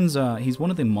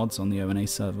one of the mods on the O&A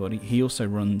server. He also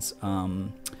runs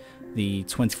the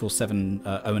 24/7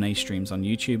 O&A streams on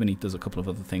YouTube, and he does a couple of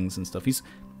other things and stuff. He's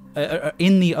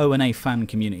in the O&A fan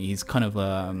community. He's kind of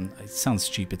it sounds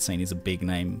stupid saying he's a big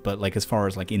name, but like as far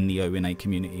as like in the O&A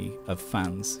community of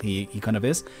fans, he kind of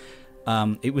is.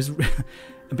 It was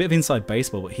a bit of inside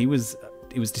baseball, but it was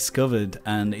discovered,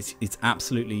 and it's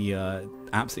absolutely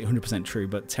 100% true.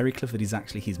 But Terry Clifford is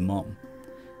actually his mom,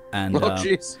 and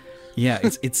jeez. Yeah,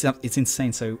 it's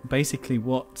insane. So basically,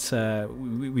 what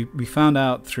we found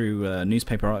out through a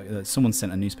newspaper, someone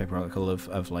sent a newspaper article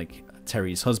of like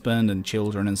Terry's husband and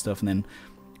children and stuff, and then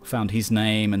found his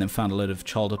name, and then found a load of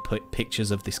childhood pictures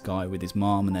of this guy with his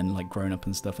mom, and then like grown up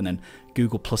and stuff, and then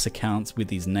Google Plus accounts with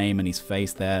his name and his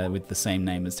face there with the same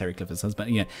name as Terry Clifford's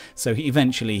husband. Yeah, so he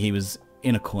was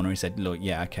in a corner. He said, "Look,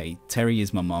 yeah, okay, Terry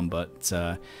is my mom, but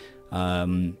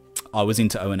I was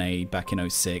into O&A back in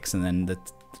 2006, and then the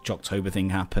Jocktober thing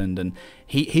happened." And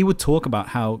he would talk about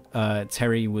how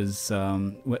Terry was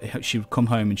she would come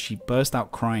home and she burst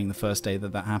out crying the first day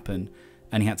that happened,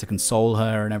 and he had to console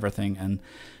her and everything. And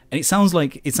it sounds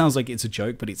like it's a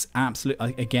joke, but it's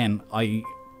absolutely, again, I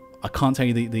can't tell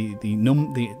you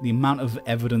the amount of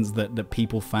evidence that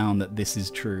people found that this is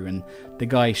true. And the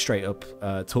guy straight up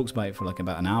talks about it for like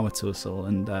about an hour or so,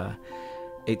 and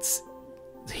it's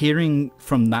hearing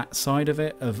from that side of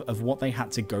it, of what they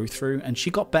had to go through. And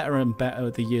she got better and better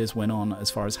the years went on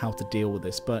as far as how to deal with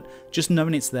this, but just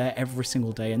knowing it's there every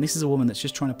single day. And this is a woman that's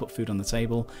just trying to put food on the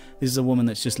table. This is a woman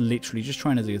that's just literally just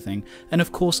trying to do a thing. And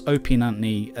of course, Opie and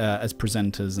Anthony as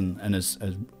presenters and as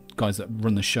guys that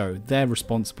run the show, they're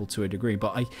responsible to a degree.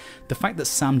 But the fact that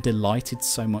Sam delighted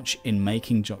so much in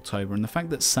making Jocktober, and the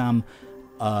fact that Sam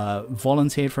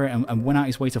volunteered for it and went out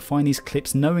his way to find these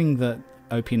clips, knowing that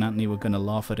Opie and Anthony were going to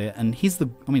laugh at it, and he's the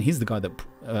guy that,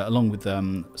 along with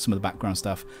some of the background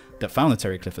stuff, that found the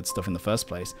Terry Clifford stuff in the first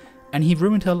place, and he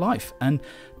ruined her life, and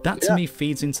that to me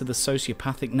feeds into the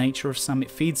sociopathic nature of Sam.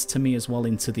 It feeds to me as well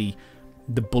into the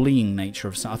bullying nature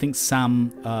of Sam. I think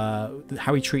Sam,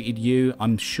 how he treated you,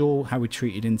 I'm sure how he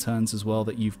treated interns as well,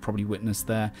 that you've probably witnessed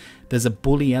there. There's a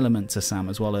bully element to Sam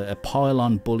as well, a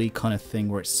pile-on bully kind of thing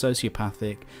where it's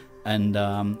sociopathic, and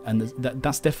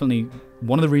that's definitely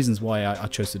one of the reasons why I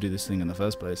chose to do this thing in the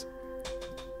first place.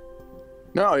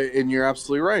 No, and you're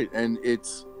absolutely right. And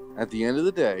it's, at the end of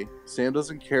the day, Sam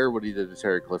doesn't care what he did to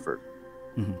Terry Clifford.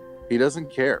 Mm-hmm. He doesn't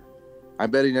care. I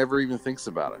bet he never even thinks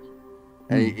about it.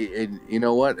 And you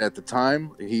know what? At the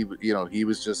time, he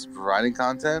was just providing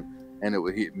content, and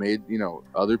he made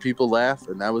other people laugh,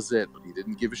 and that was it. But he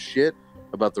didn't give a shit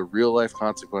about the real life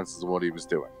consequences of what he was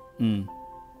doing. And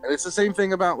it's the same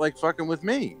thing about like fucking with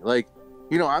me. Like,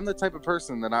 I'm the type of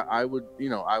person that I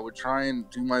would try and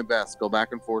do my best, go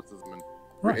back and forth with him,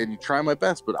 and try my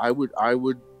best. But I would,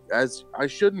 as I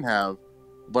shouldn't have,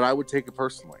 but I would take it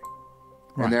personally.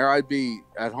 Right. And there I'd be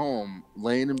at home,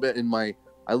 laying in bed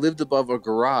I lived above a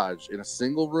garage in a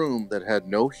single room that had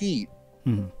no heat,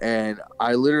 and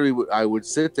I would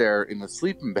sit there in a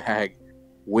sleeping bag,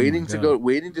 waiting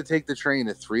to take the train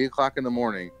at 3:00 in the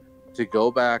morning to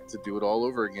go back to do it all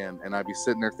over again, and I'd be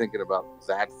sitting there thinking about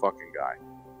that fucking guy,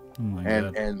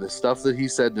 and the stuff that he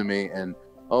said to me, and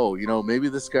maybe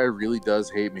this guy really does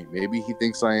hate me, maybe he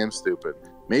thinks I am stupid,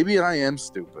 maybe I am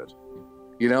stupid,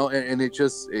 and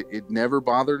it never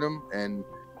bothered him. And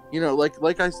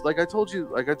like I told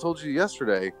you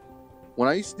yesterday, when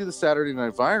I used to do the Saturday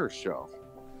Night Virus show,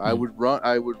 I would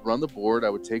run the board, I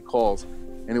would take calls,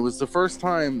 and it was the first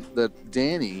time that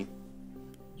Danny,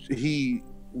 he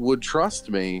would trust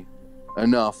me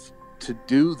enough to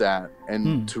do that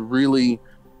and to really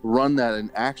run that and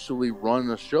actually run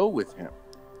a show with him.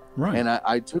 Right. And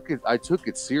I took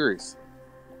it seriously.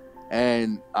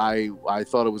 And I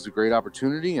thought it was a great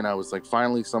opportunity, and I was like,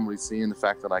 finally somebody seeing the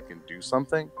fact that I can do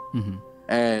something.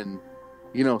 And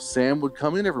Sam would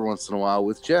come in every once in a while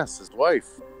with Jess, his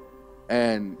wife,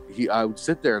 and I would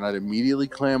sit there and I'd immediately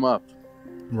clam up,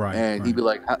 and he'd be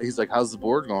like, he's like, how's the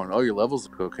board going? Oh, your levels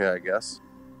look okay, I guess.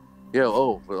 Yeah.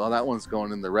 Oh, well, that one's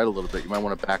going in the red a little bit, you might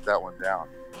want to back that one down.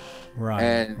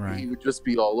 And he would just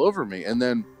be all over me, and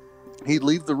then he'd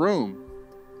leave the room,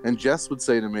 and Jess would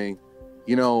say to me,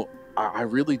 I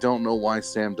really don't know why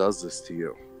Sam does this to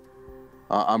you.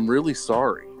 I'm really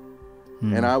sorry.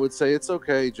 And I would say, it's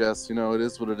okay, Jess. It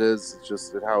is what it is. It's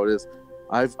just how it is.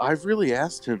 I've really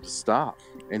asked him to stop,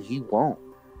 and he won't.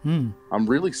 I'm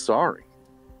really sorry.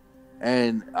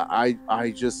 And I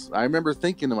remember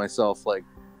thinking to myself, like,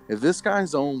 if this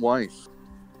guy's own wife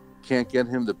can't get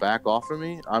him to back off of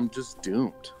me, I'm just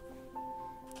doomed.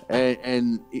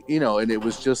 And it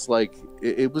was just like,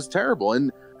 it was terrible.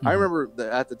 And I remember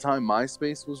that at the time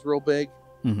MySpace was real big,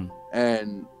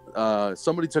 and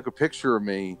somebody took a picture of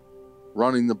me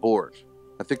running the board.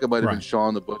 I think it might have been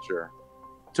Sean the Butcher.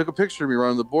 Took a picture of me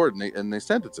running the board, and they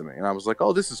sent it to me, and I was like,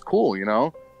 oh, this is cool.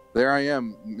 There I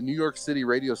am, New York City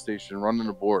radio station running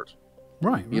a board.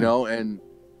 Right.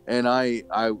 And I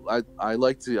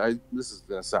like to. This is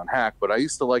gonna sound hack, but I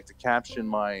used to like to caption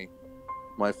my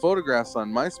photographs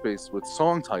on MySpace with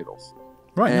song titles.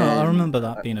 Right. No, I remember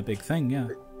that being a big thing. Yeah.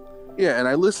 Yeah, and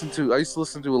I used to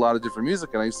listen to a lot of different music,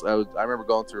 and I remember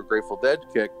going through a Grateful Dead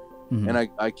kick, and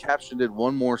I captioned it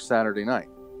One More Saturday Night,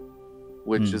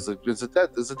 which is a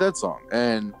Dead song.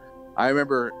 And I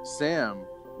remember Sam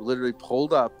literally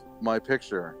pulled up my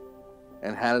picture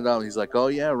and had it out. He's like, "Oh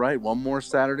yeah, right, one more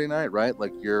Saturday night, right?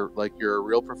 Like you're a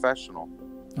real professional.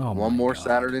 One more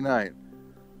Saturday night."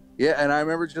 Yeah, and I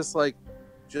remember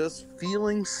just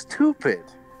feeling stupid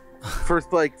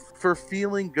for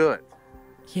feeling good.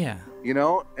 Yeah.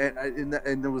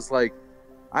 And it was like,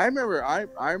 I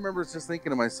remember just thinking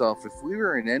to myself, if we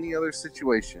were in any other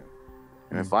situation,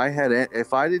 and if I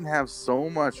didn't have so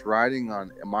much riding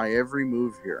on my every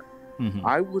move here,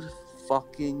 I would have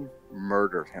fucking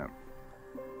murdered him.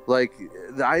 Like,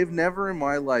 I've never in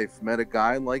my life met a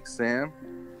guy like Sam,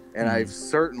 and I've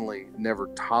certainly never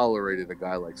tolerated a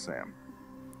guy like Sam.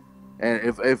 And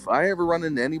if I ever run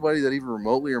into anybody that even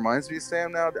remotely reminds me of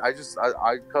Sam now,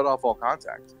 I cut off all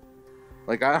contact.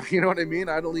 Like, you know what I mean?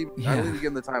 I don't even give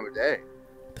him the time of day.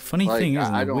 The funny thing is,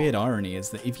 and the weird irony is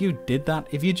that if you did that,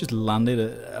 if you just landed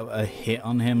a hit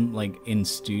on him, like in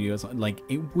studios, like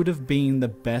it would have been the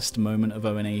best moment of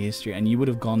ONA history, and you would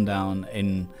have gone down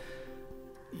in,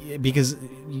 because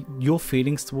your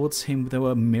feelings towards him, they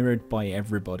were mirrored by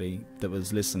everybody that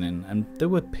was listening, and there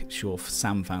were sure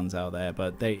Sam fans out there,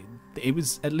 but it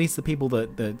was at least the people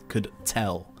that could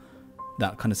tell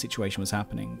that kind of situation was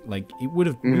happening. Like, it would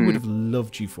have, we would have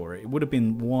loved you for it. It would have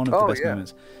been one of the best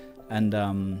moments. And yeah,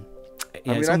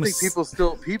 I mean, I think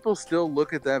people still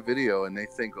look at that video and they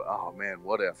think, oh man,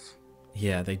 what if?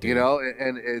 Yeah, they do. You know,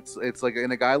 and it's like,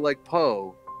 and a guy like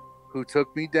Poe, who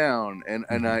took me down,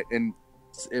 and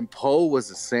Poe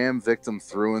was a Sam victim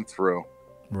through and through.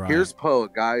 Right. Here's Poe, a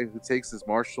guy who takes his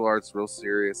martial arts real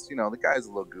serious. You know, the guy's a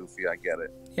little goofy, I get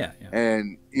it. Yeah.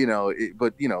 And you know,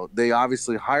 but you know, they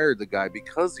obviously hired the guy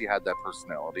because he had that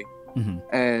personality.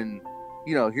 And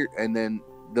you know, and then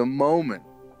the moment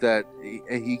that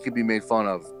he could be made fun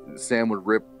of, Sam would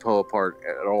rip Poe apart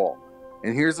at all.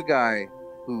 And here's a guy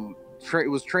who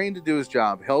was trained to do his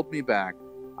job, held me back.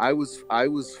 I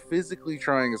was physically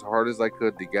trying as hard as I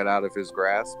could to get out of his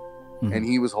grasp, and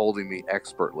he was holding me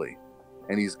expertly.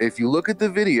 And if you look at the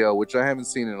video, which I haven't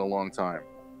seen in a long time,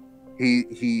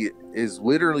 he is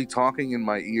literally talking in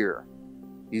my ear.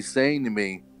 He's saying to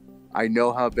me, I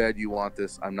know how bad you want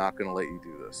this. I'm not going to let you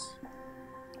do this.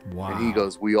 Wow. And he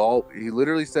goes, he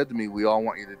literally said to me, we all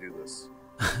want you to do this.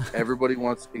 Everybody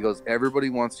wants you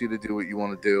to do what you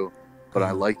want to do, but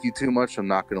I like you too much. I'm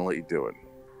not going to let you do it.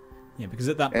 Yeah, because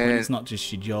at that point, it's not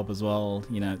just your job as well.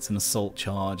 You know, it's an assault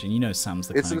charge, and you know Sam's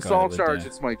the kind of guy. It's an assault charge.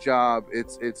 It's my job.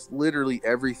 It's literally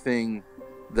everything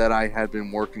that I had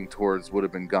been working towards would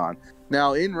have been gone.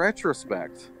 Now, in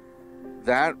retrospect,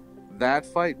 that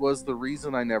fight was the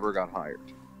reason I never got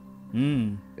hired.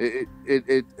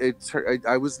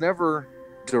 I was never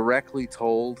directly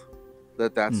told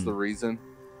that that's the reason,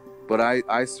 but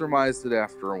I surmised it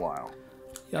after a while,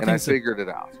 and I figured it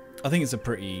out. I think it's a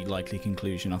pretty likely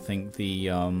conclusion. I think the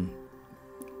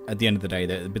at the end of the day,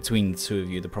 that between the two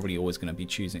of you, they're probably always going to be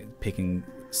picking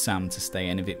Sam to stay.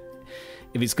 And if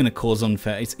it's going to cause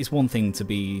unfair, it's one thing to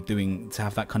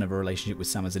have that kind of a relationship with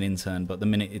Sam as an intern, but the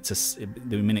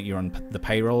minute you're on the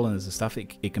payroll and there's the stuff,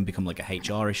 it can become like a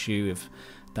HR issue if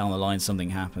down the line something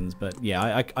happens. But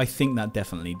yeah, I think that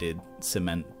definitely did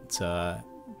cement the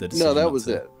decision. No, that was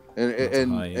it.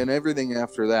 And everything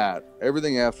after that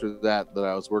that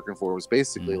I was working for was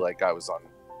basically like I was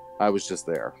just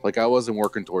there. Like I wasn't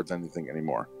working towards anything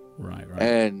anymore. Right.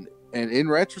 And in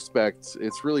retrospect,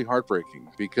 it's really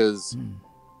heartbreaking because,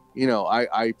 you know,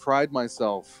 I pride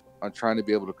myself on trying to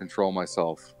be able to control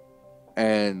myself,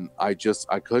 and I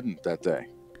couldn't that day.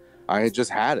 I had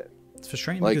just had it. It's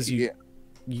frustrating because you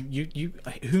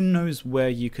who knows where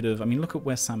you could have. I mean, look at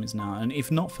where Sam is now, and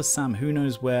if not for Sam, who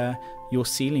knows where your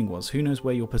ceiling was? Who knows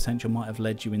where your potential might have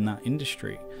led you in that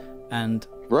industry? And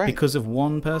because of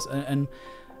one person,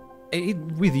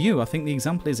 and with you, I think the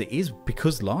example is it is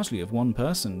because largely of one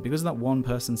person, because of that one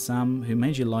person, Sam, who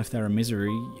made your life there a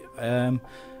misery.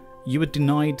 You were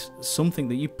denied something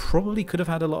that you probably could have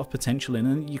had a lot of potential in,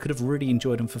 and you could have really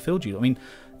enjoyed and fulfilled you. I mean,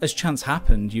 as chance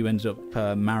happened, you ended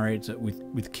up married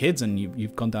with kids, and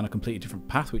you've gone down a completely different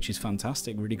path, which is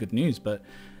fantastic, really good news. But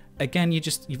again,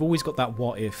 you've always got that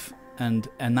what if, and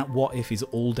that what if is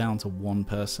all down to one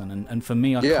person. And for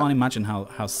me, I can't imagine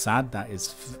how sad that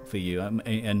is for you.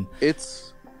 And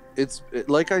it's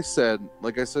like I said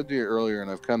to you earlier,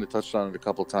 and I've kind of touched on it a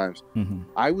couple of times.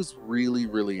 I was really,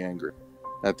 really angry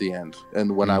at the end,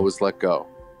 and when I was let go.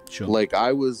 Sure. Like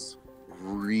I was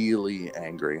really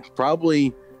angry,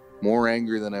 probably more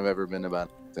angry than I've ever been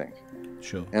about anything.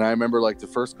 Sure. And I remember like the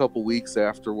first couple weeks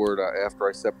afterward, after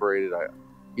I separated,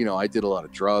 I did a lot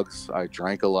of drugs. I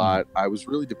drank a lot. I was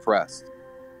really depressed,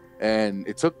 and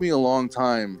it took me a long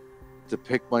time to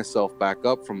pick myself back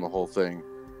up from the whole thing.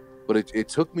 But it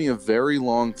took me a very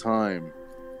long time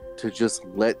to just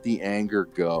let the anger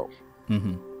go.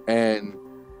 And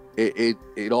it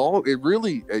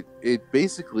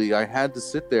basically, I had to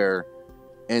sit there,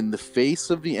 and the face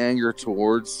of the anger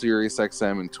towards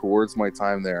SiriusXM and towards my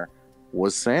time there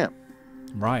was Sam.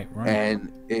 Right.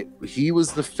 And he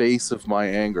was the face of my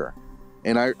anger,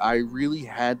 and I really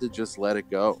had to just let it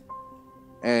go.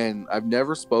 And I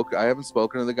haven't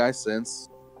spoken to the guy since.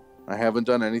 I haven't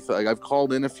done anything. Like, I've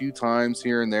called in a few times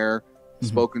here and there,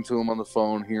 spoken to him on the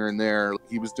phone here and there.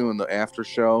 He was doing the after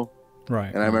show.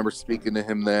 Right. And I remember speaking to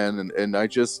him then, and I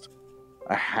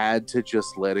had to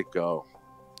just let it go.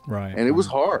 Right. And it was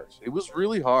hard. It was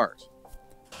really hard.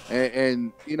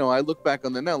 And you know, I look back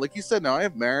on that now. Like you said, now I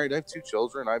have 2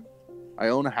 children. I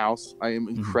own a house. I am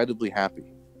incredibly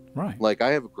happy. Right. Like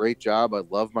I have a great job. I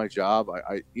love my job.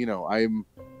 I'm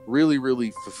really,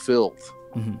 really fulfilled.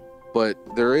 But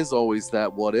there is always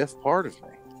that what if part of me.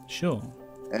 Sure.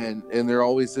 And there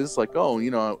always is like, oh, you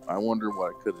know, I wonder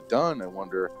what I could have done. I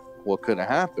wonder what could have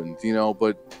happened, you know,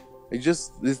 but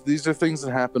these are things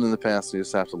that happened in the past, and you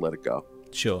just have to let it go.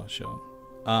 Sure.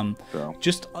 So.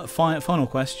 Just a final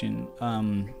question,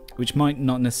 which might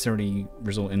not necessarily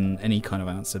result in any kind of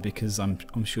answer because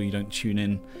I'm sure you don't tune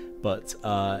in. But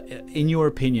in your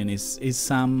opinion, is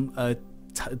Sam?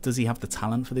 Does he have the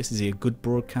talent for this? Is he a good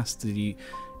broadcaster?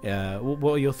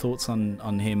 What are your thoughts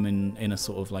on him in a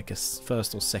sort of like a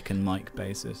first or second mic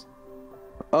basis?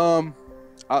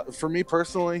 For me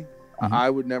personally, I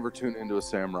would never tune into a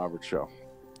Sam Roberts show,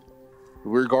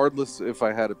 regardless if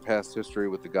I had a past history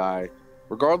with the guy,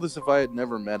 regardless if I had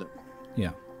never met him.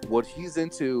 Yeah, what he's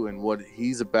into and what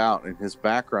he's about and his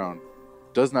background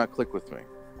does not click with me.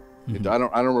 I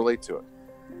don't relate to it.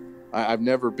 I've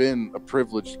never been a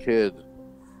privileged kid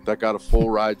that got a full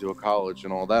ride to a college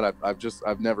and all that.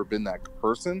 I've never been that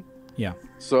person. Yeah.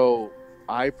 So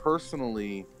I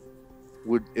personally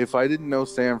would, if I didn't know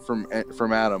Sam from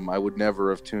Adam, I would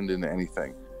never have tuned into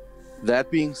anything.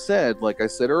 That being said, like I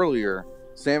said earlier,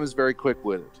 Sam is very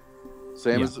quick-witted.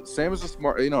 Sam is a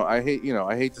smart. I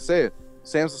hate to say it.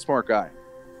 Sam's a smart guy.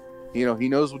 He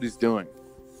knows what he's doing.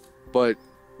 But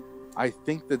I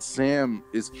think that Sam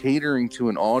is catering to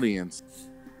an audience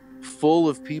full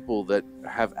of people that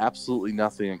have absolutely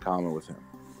nothing in common with him.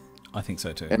 I think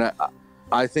so too. And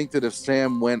I think that if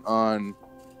Sam went on,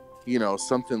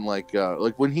 something like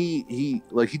when he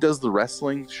does the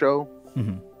wrestling show,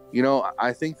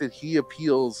 I think that he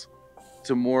appeals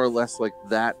to more or less like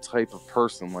that type of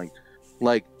person,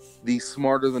 like the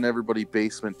smarter than everybody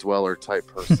basement dweller type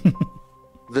person,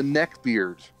 the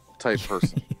neckbeard type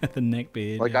person. Yeah, the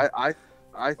neckbeard. Like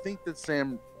I think that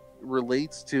Sam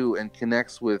relates to and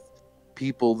connects with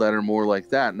people that are more like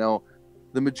that. Now,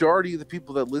 the majority of the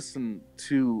people that listen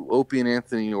to Opie and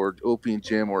Anthony or Opie and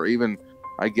Jim, or even,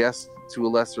 I guess, to a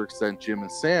lesser extent, Jim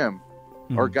and Sam,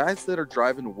 are guys that are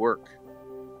driving to work.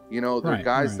 They're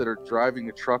guys that are driving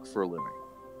a truck for a living.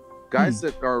 Guys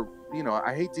that are,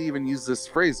 I hate to even use this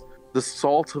phrase, the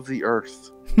salt of the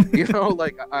earth. I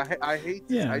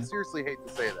seriously hate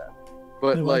to say that.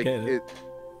 But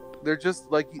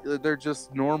they're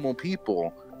just normal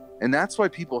people. And that's why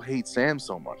people hate Sam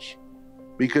so much.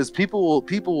 Because people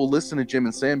will listen to Jim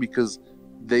and Sam because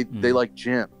they like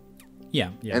Jim.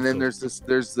 Yeah. And then there's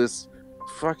this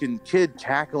fucking kid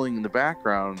cackling in the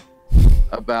background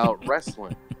about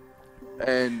wrestling.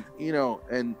 And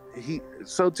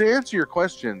so to answer your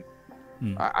question,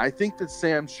 I think that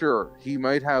Sam, sure, he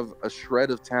might have a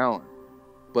shred of talent,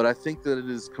 but I think that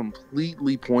it is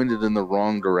completely pointed in the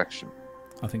wrong direction.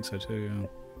 I think so too, yeah.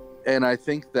 And I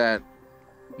think that,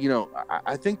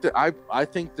 I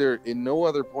think there in no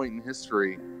other point in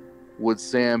history would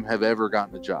Sam have ever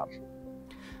gotten a job.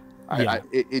 Yeah.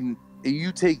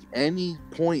 You take any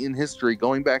point in history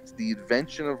going back to the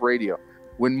invention of radio.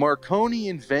 When Marconi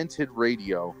invented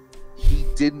radio, he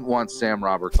didn't want Sam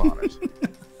Roberts on it.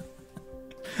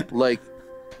 Like,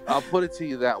 I'll put it to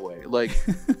you that way. Like,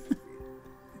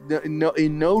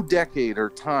 in no decade or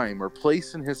time or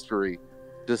place in history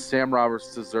does Sam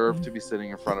Roberts deserve to be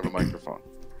sitting in front of a microphone.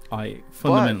 I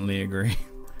fundamentally agree.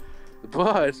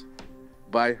 But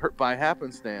by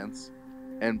happenstance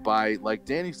and by, like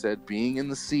Danny said, being in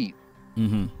the seat,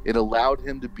 it allowed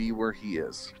him to be where he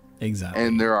is. Exactly.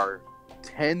 And there are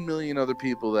 10 million other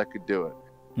people that could do it,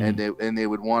 and they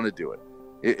would want to do it.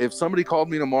 If somebody called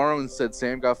me tomorrow and said,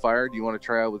 Sam got fired, do you want to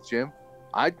try out with Jim?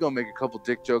 I'd go make a couple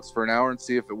dick jokes for an hour and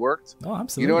see if it worked. Oh,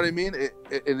 absolutely. You know what I mean?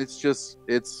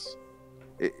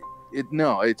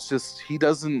 He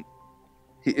doesn't.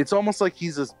 It's almost like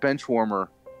he's this bench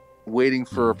warmer waiting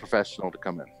for a professional to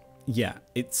come in. Yeah,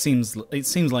 it seems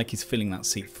like he's filling that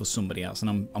seat for somebody else,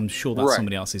 and I'm sure that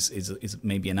somebody else is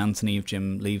maybe an Anthony if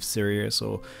Jim leaves Sirius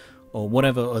or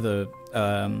whatever other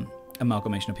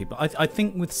amalgamation of people. I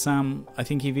think with Sam, I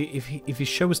think if his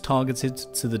show was targeted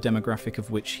to the demographic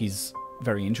of which he's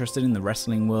very interested in, the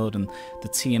wrestling world and the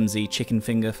TMZ chicken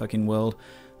finger fucking world,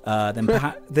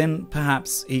 then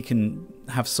perhaps he can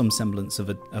have some semblance of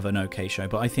an okay show.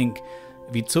 But I think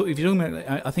if you're talking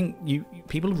about, I think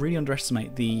people really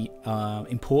underestimate the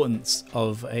importance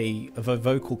of a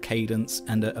vocal cadence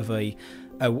and of a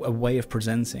way of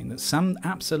presenting that Sam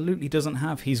absolutely doesn't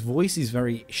have. His voice is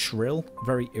very shrill,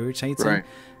 very irritating,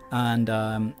 and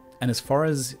as far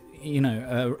as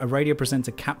a radio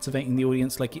presenter captivating the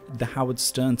audience like the Howard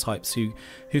Stern types who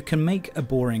can make a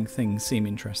boring thing seem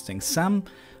interesting. Sam,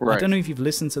 I don't know if you've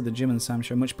listened to the Jim and Sam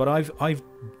show much, but I've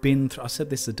been through, I said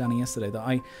this to Danny yesterday,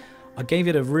 that I gave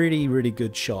it a really, really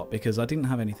good shot because I didn't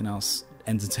have anything else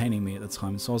entertaining me at the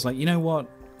time. So I was like, you know what?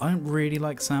 I don't really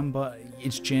like Sam, but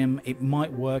it's Jim. It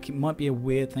might work. It might be a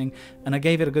weird thing. And I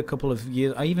gave it a good couple of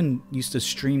years. I even used to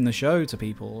stream the show to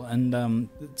people and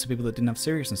to people that didn't have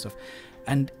Sirius and stuff.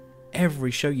 And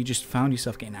every show you just found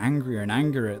yourself getting angrier and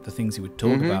angrier at the things he would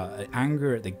talk about,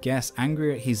 angrier at the guests,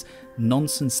 angrier at his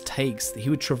nonsense takes. He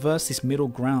would traverse this middle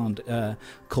ground,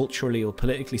 culturally or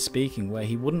politically speaking, where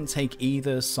he wouldn't take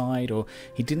either side, or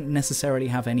he didn't necessarily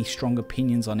have any strong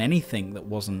opinions on anything that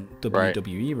wasn't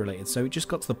WWE related. So it just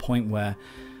got to the point where,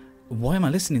 why am I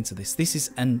listening to this? This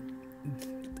is, and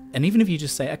even if you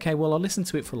just say, okay, well, I'll listen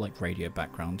to it for like radio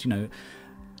background, you know,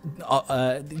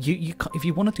 if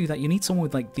you want to do that, you need someone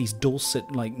with like these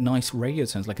dulcet, like nice radio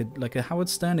tones, like a Howard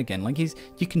Stern again. Like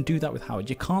you can do that with Howard.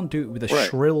 You can't do it with a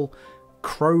shrill,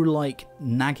 crow-like,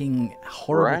 nagging,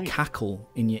 horrible cackle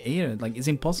in your ear. Like, it's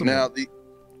impossible. Now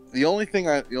the only thing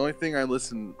I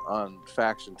listen on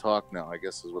Faction Talk now, I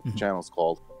guess is what the channel's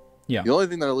called. Yeah. The only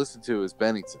thing that I listen to is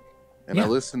Bennington, and I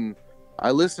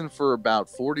listen for about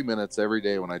 40 minutes every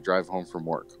day when I drive home from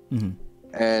work,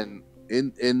 and.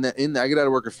 I get out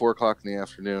of work at 4:00 in the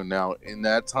afternoon. Now, in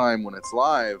that time when it's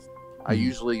live, I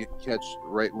usually catch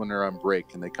right when they're on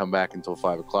break, and they come back until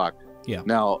 5:00. Yeah.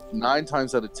 Now, 9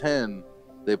 times out of 10,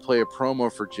 they play a promo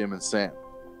for Jim and Sam.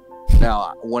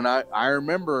 Now, when I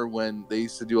remember when they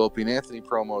used to do Opie and Anthony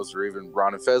promos, or even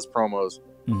Ron and Fez promos,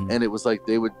 and it was like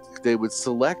they would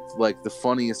select like the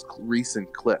funniest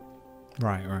recent clip.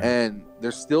 Right. And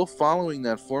they're still following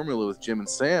that formula with Jim and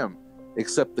Sam.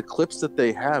 Except the clips that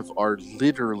they have are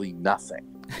literally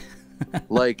nothing.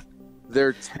 Like,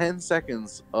 they're 10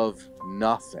 seconds of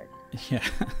nothing. Yeah.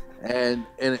 And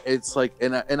it's like,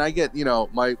 and I get, you know,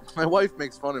 my wife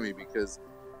makes fun of me because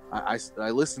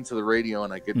I listen to the radio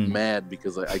and I get mad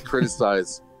because I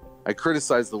criticize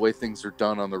the way things are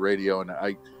done on the radio, and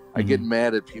I get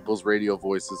mad at people's radio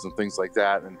voices and things like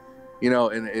that, and you know,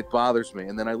 and it bothers me.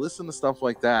 And then I listen to stuff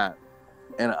like that,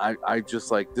 and I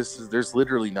just like, there's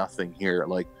literally nothing here,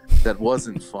 like, that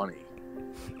wasn't funny.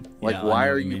 Like, yeah, why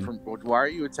are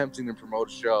you attempting to promote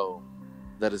a show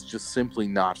that is just simply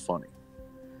not funny?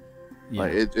 Yeah.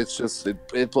 Like, it's just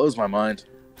it blows my mind.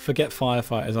 Forget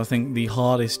firefighters. I think the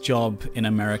hardest job in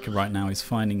America right now is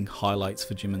finding highlights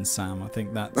for Jim and Sam. I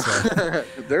think that's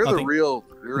they're the real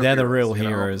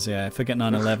heroes. Yeah. Forget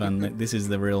 9/11. This is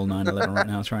the real 9/11 right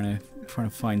now. Trying to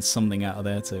find something out of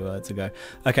there to go.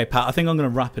 Okay, Pat. I think I'm going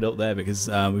to wrap it up there because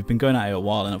we've been going at it a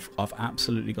while, and I've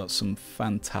absolutely got some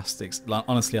fantastic. Like,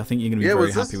 honestly, I think you're going to be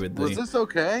very happy with this. Was this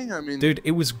okay? I mean, dude,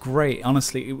 it was great.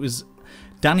 Honestly, it was.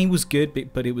 Danny was good,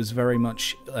 but it was very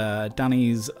much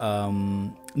Danny's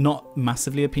not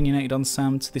massively opinionated on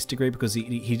Sam to this degree because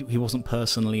he wasn't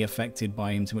personally affected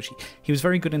by him too much. He was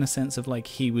very good in a sense of, like,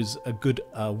 he was a good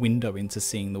window into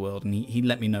seeing the world, and he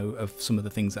let me know of some of the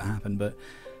things that happened. But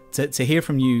to hear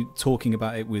from you talking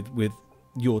about it with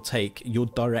your take, your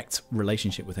direct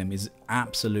relationship with him is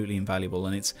absolutely invaluable,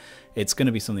 and it's going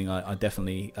to be something I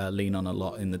definitely lean on a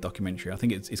lot in the documentary. I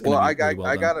think it's going to be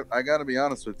well done. I gotta be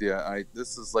honest with you.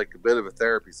 This is like a bit of a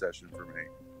therapy session for me.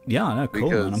 Yeah, I know.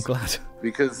 Cool, man. I'm glad.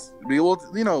 Because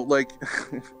you know, like,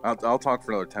 I'll talk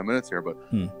for another 10 minutes here, but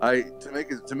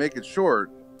to make it short.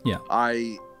 Yeah.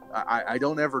 I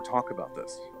don't ever talk about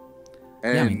this.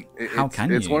 And yeah, I mean, how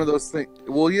can you? It's one of those things.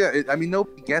 Well, yeah. I mean,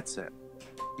 nobody gets it.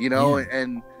 You know,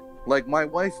 and like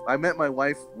I met my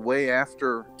wife way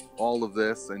after all of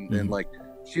this, and like,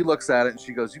 she looks at it and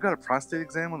she goes, "You got a prostate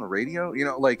exam on the radio?" You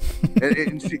know, like,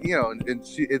 and she, you know, and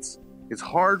she, it's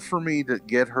hard for me to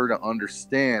get her to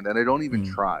understand, and I don't even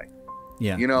try.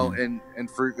 Yeah, you know, and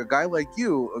for a guy like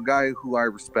you, a guy who I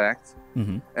respect,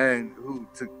 and who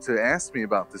to ask me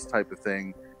about this type of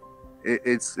thing,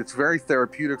 it's very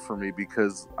therapeutic for me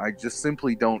because I just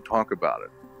simply don't talk about it.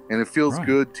 And it feels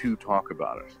good to talk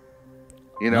about it,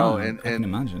 you know. I can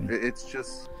imagine. It's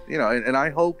just, you know, and I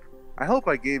hope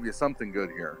I gave you something good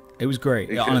here. It was great.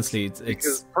 Because, honestly,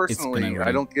 because personally,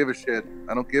 I don't give a shit.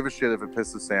 I don't give a shit if it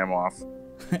pisses Sam off.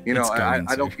 You know,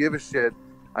 I don't give a shit.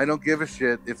 I don't give a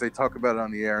shit if they talk about it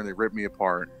on the air and they rip me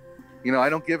apart. You know, I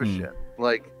don't give a shit.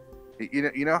 Like,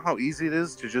 you know how easy it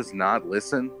is to just not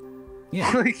listen. Yeah,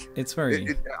 like, it's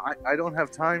very. I don't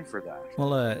have time for that.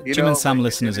 Well, Jim and Sam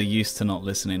listeners are used to not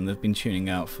listening. They've been tuning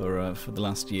out for the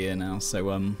last year now.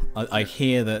 So I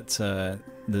hear that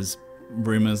there's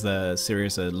rumors that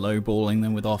Sirius are lowballing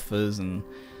them with offers, and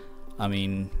I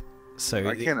mean, so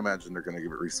I can't imagine they're going to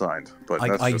give it re-signed. But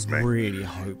that's just me. I really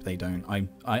hope they don't.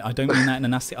 I don't mean that in a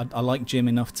nasty. I like Jim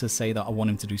enough to say that I want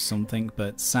him to do something,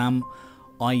 but Sam.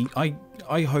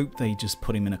 I hope they just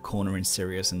put him in a corner in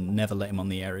Sirius and never let him on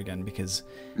the air again, because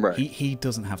he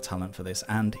doesn't have talent for this,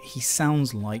 and he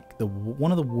sounds like one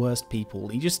of the worst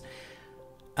people.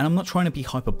 and I'm not trying to be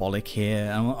hyperbolic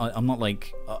here. I'm not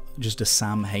like just a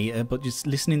Sam hater, but just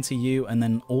listening to you, and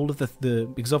then all of the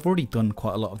because I've already done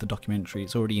quite a lot of the documentary.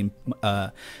 It's already in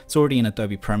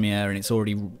Adobe Premiere, and it's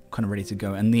already kind of ready to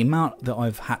go. And the amount that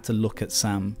I've had to look at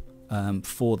Sam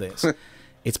for this,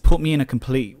 it's put me in a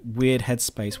complete weird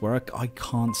headspace where I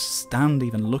can't stand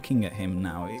even looking at him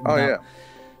now. Yeah.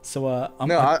 So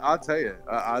I'll tell you.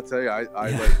 I'll tell you.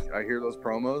 I hear those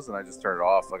promos and I just turn it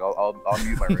off. Like I'll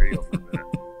mute my radio for a minute.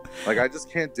 Like I just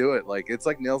can't do it. Like it's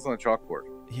like nails on a chalkboard.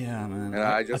 Yeah, man. And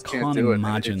I just can't do it.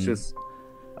 Imagine. It's just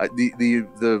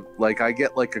the like I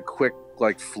get like a quick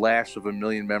like flash of a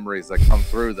million memories that come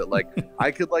through that like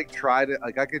I could try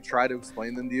to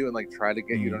explain them to you and like try to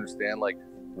get you to understand like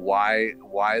why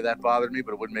that bothered me,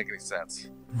 but it wouldn't make any sense.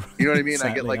 You know what I mean?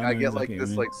 Exactly. I get like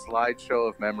this like slideshow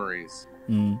of memories.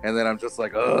 And then I'm just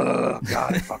like, oh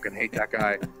god, I fucking hate that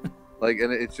guy. Like,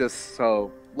 and it's just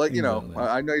so like, you know,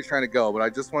 I know you're trying to go, but I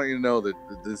just want you to know that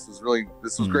this was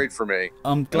great for me.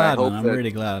 I'm glad, man. I'm really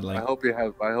glad. Like, I hope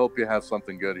you have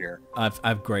something good here.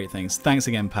 I've great things. Thanks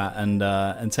again, Pat,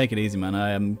 and take it easy, man.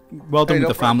 I am well done with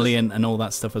the family and all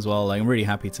that stuff as well. Like, I'm really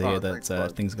happy to hear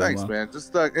that things are going well. Thanks, man.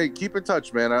 Just hey, keep in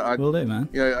touch, man. Will do, man.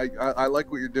 Yeah, I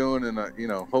like what you're doing, and you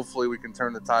know, hopefully we can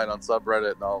turn the tide on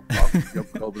subreddit, and I'll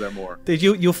go over there more. Dude,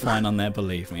 you're fine on there.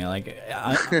 Believe me. Like,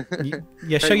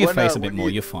 show your face a bit more.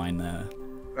 You're fine there.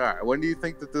 All right. When do you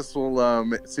think that this will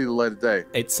see the light of day?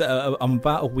 It's I'm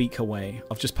about a week away.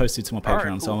 I've just posted to my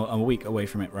Patreon, cool. so I'm a week away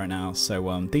from it right now.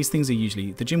 So these things are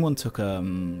usually the gym one took a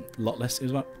lot less. It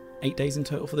was about 8 days in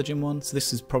total for the gym one. So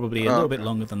this is probably a little bit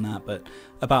longer than that, but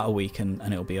about a week and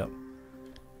it'll be up.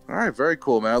 All right. Very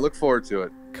cool, man. I look forward to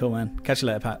it. Cool, man. Catch you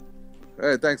later, Pat.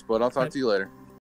 Hey, thanks, bud. I'll talk to you later.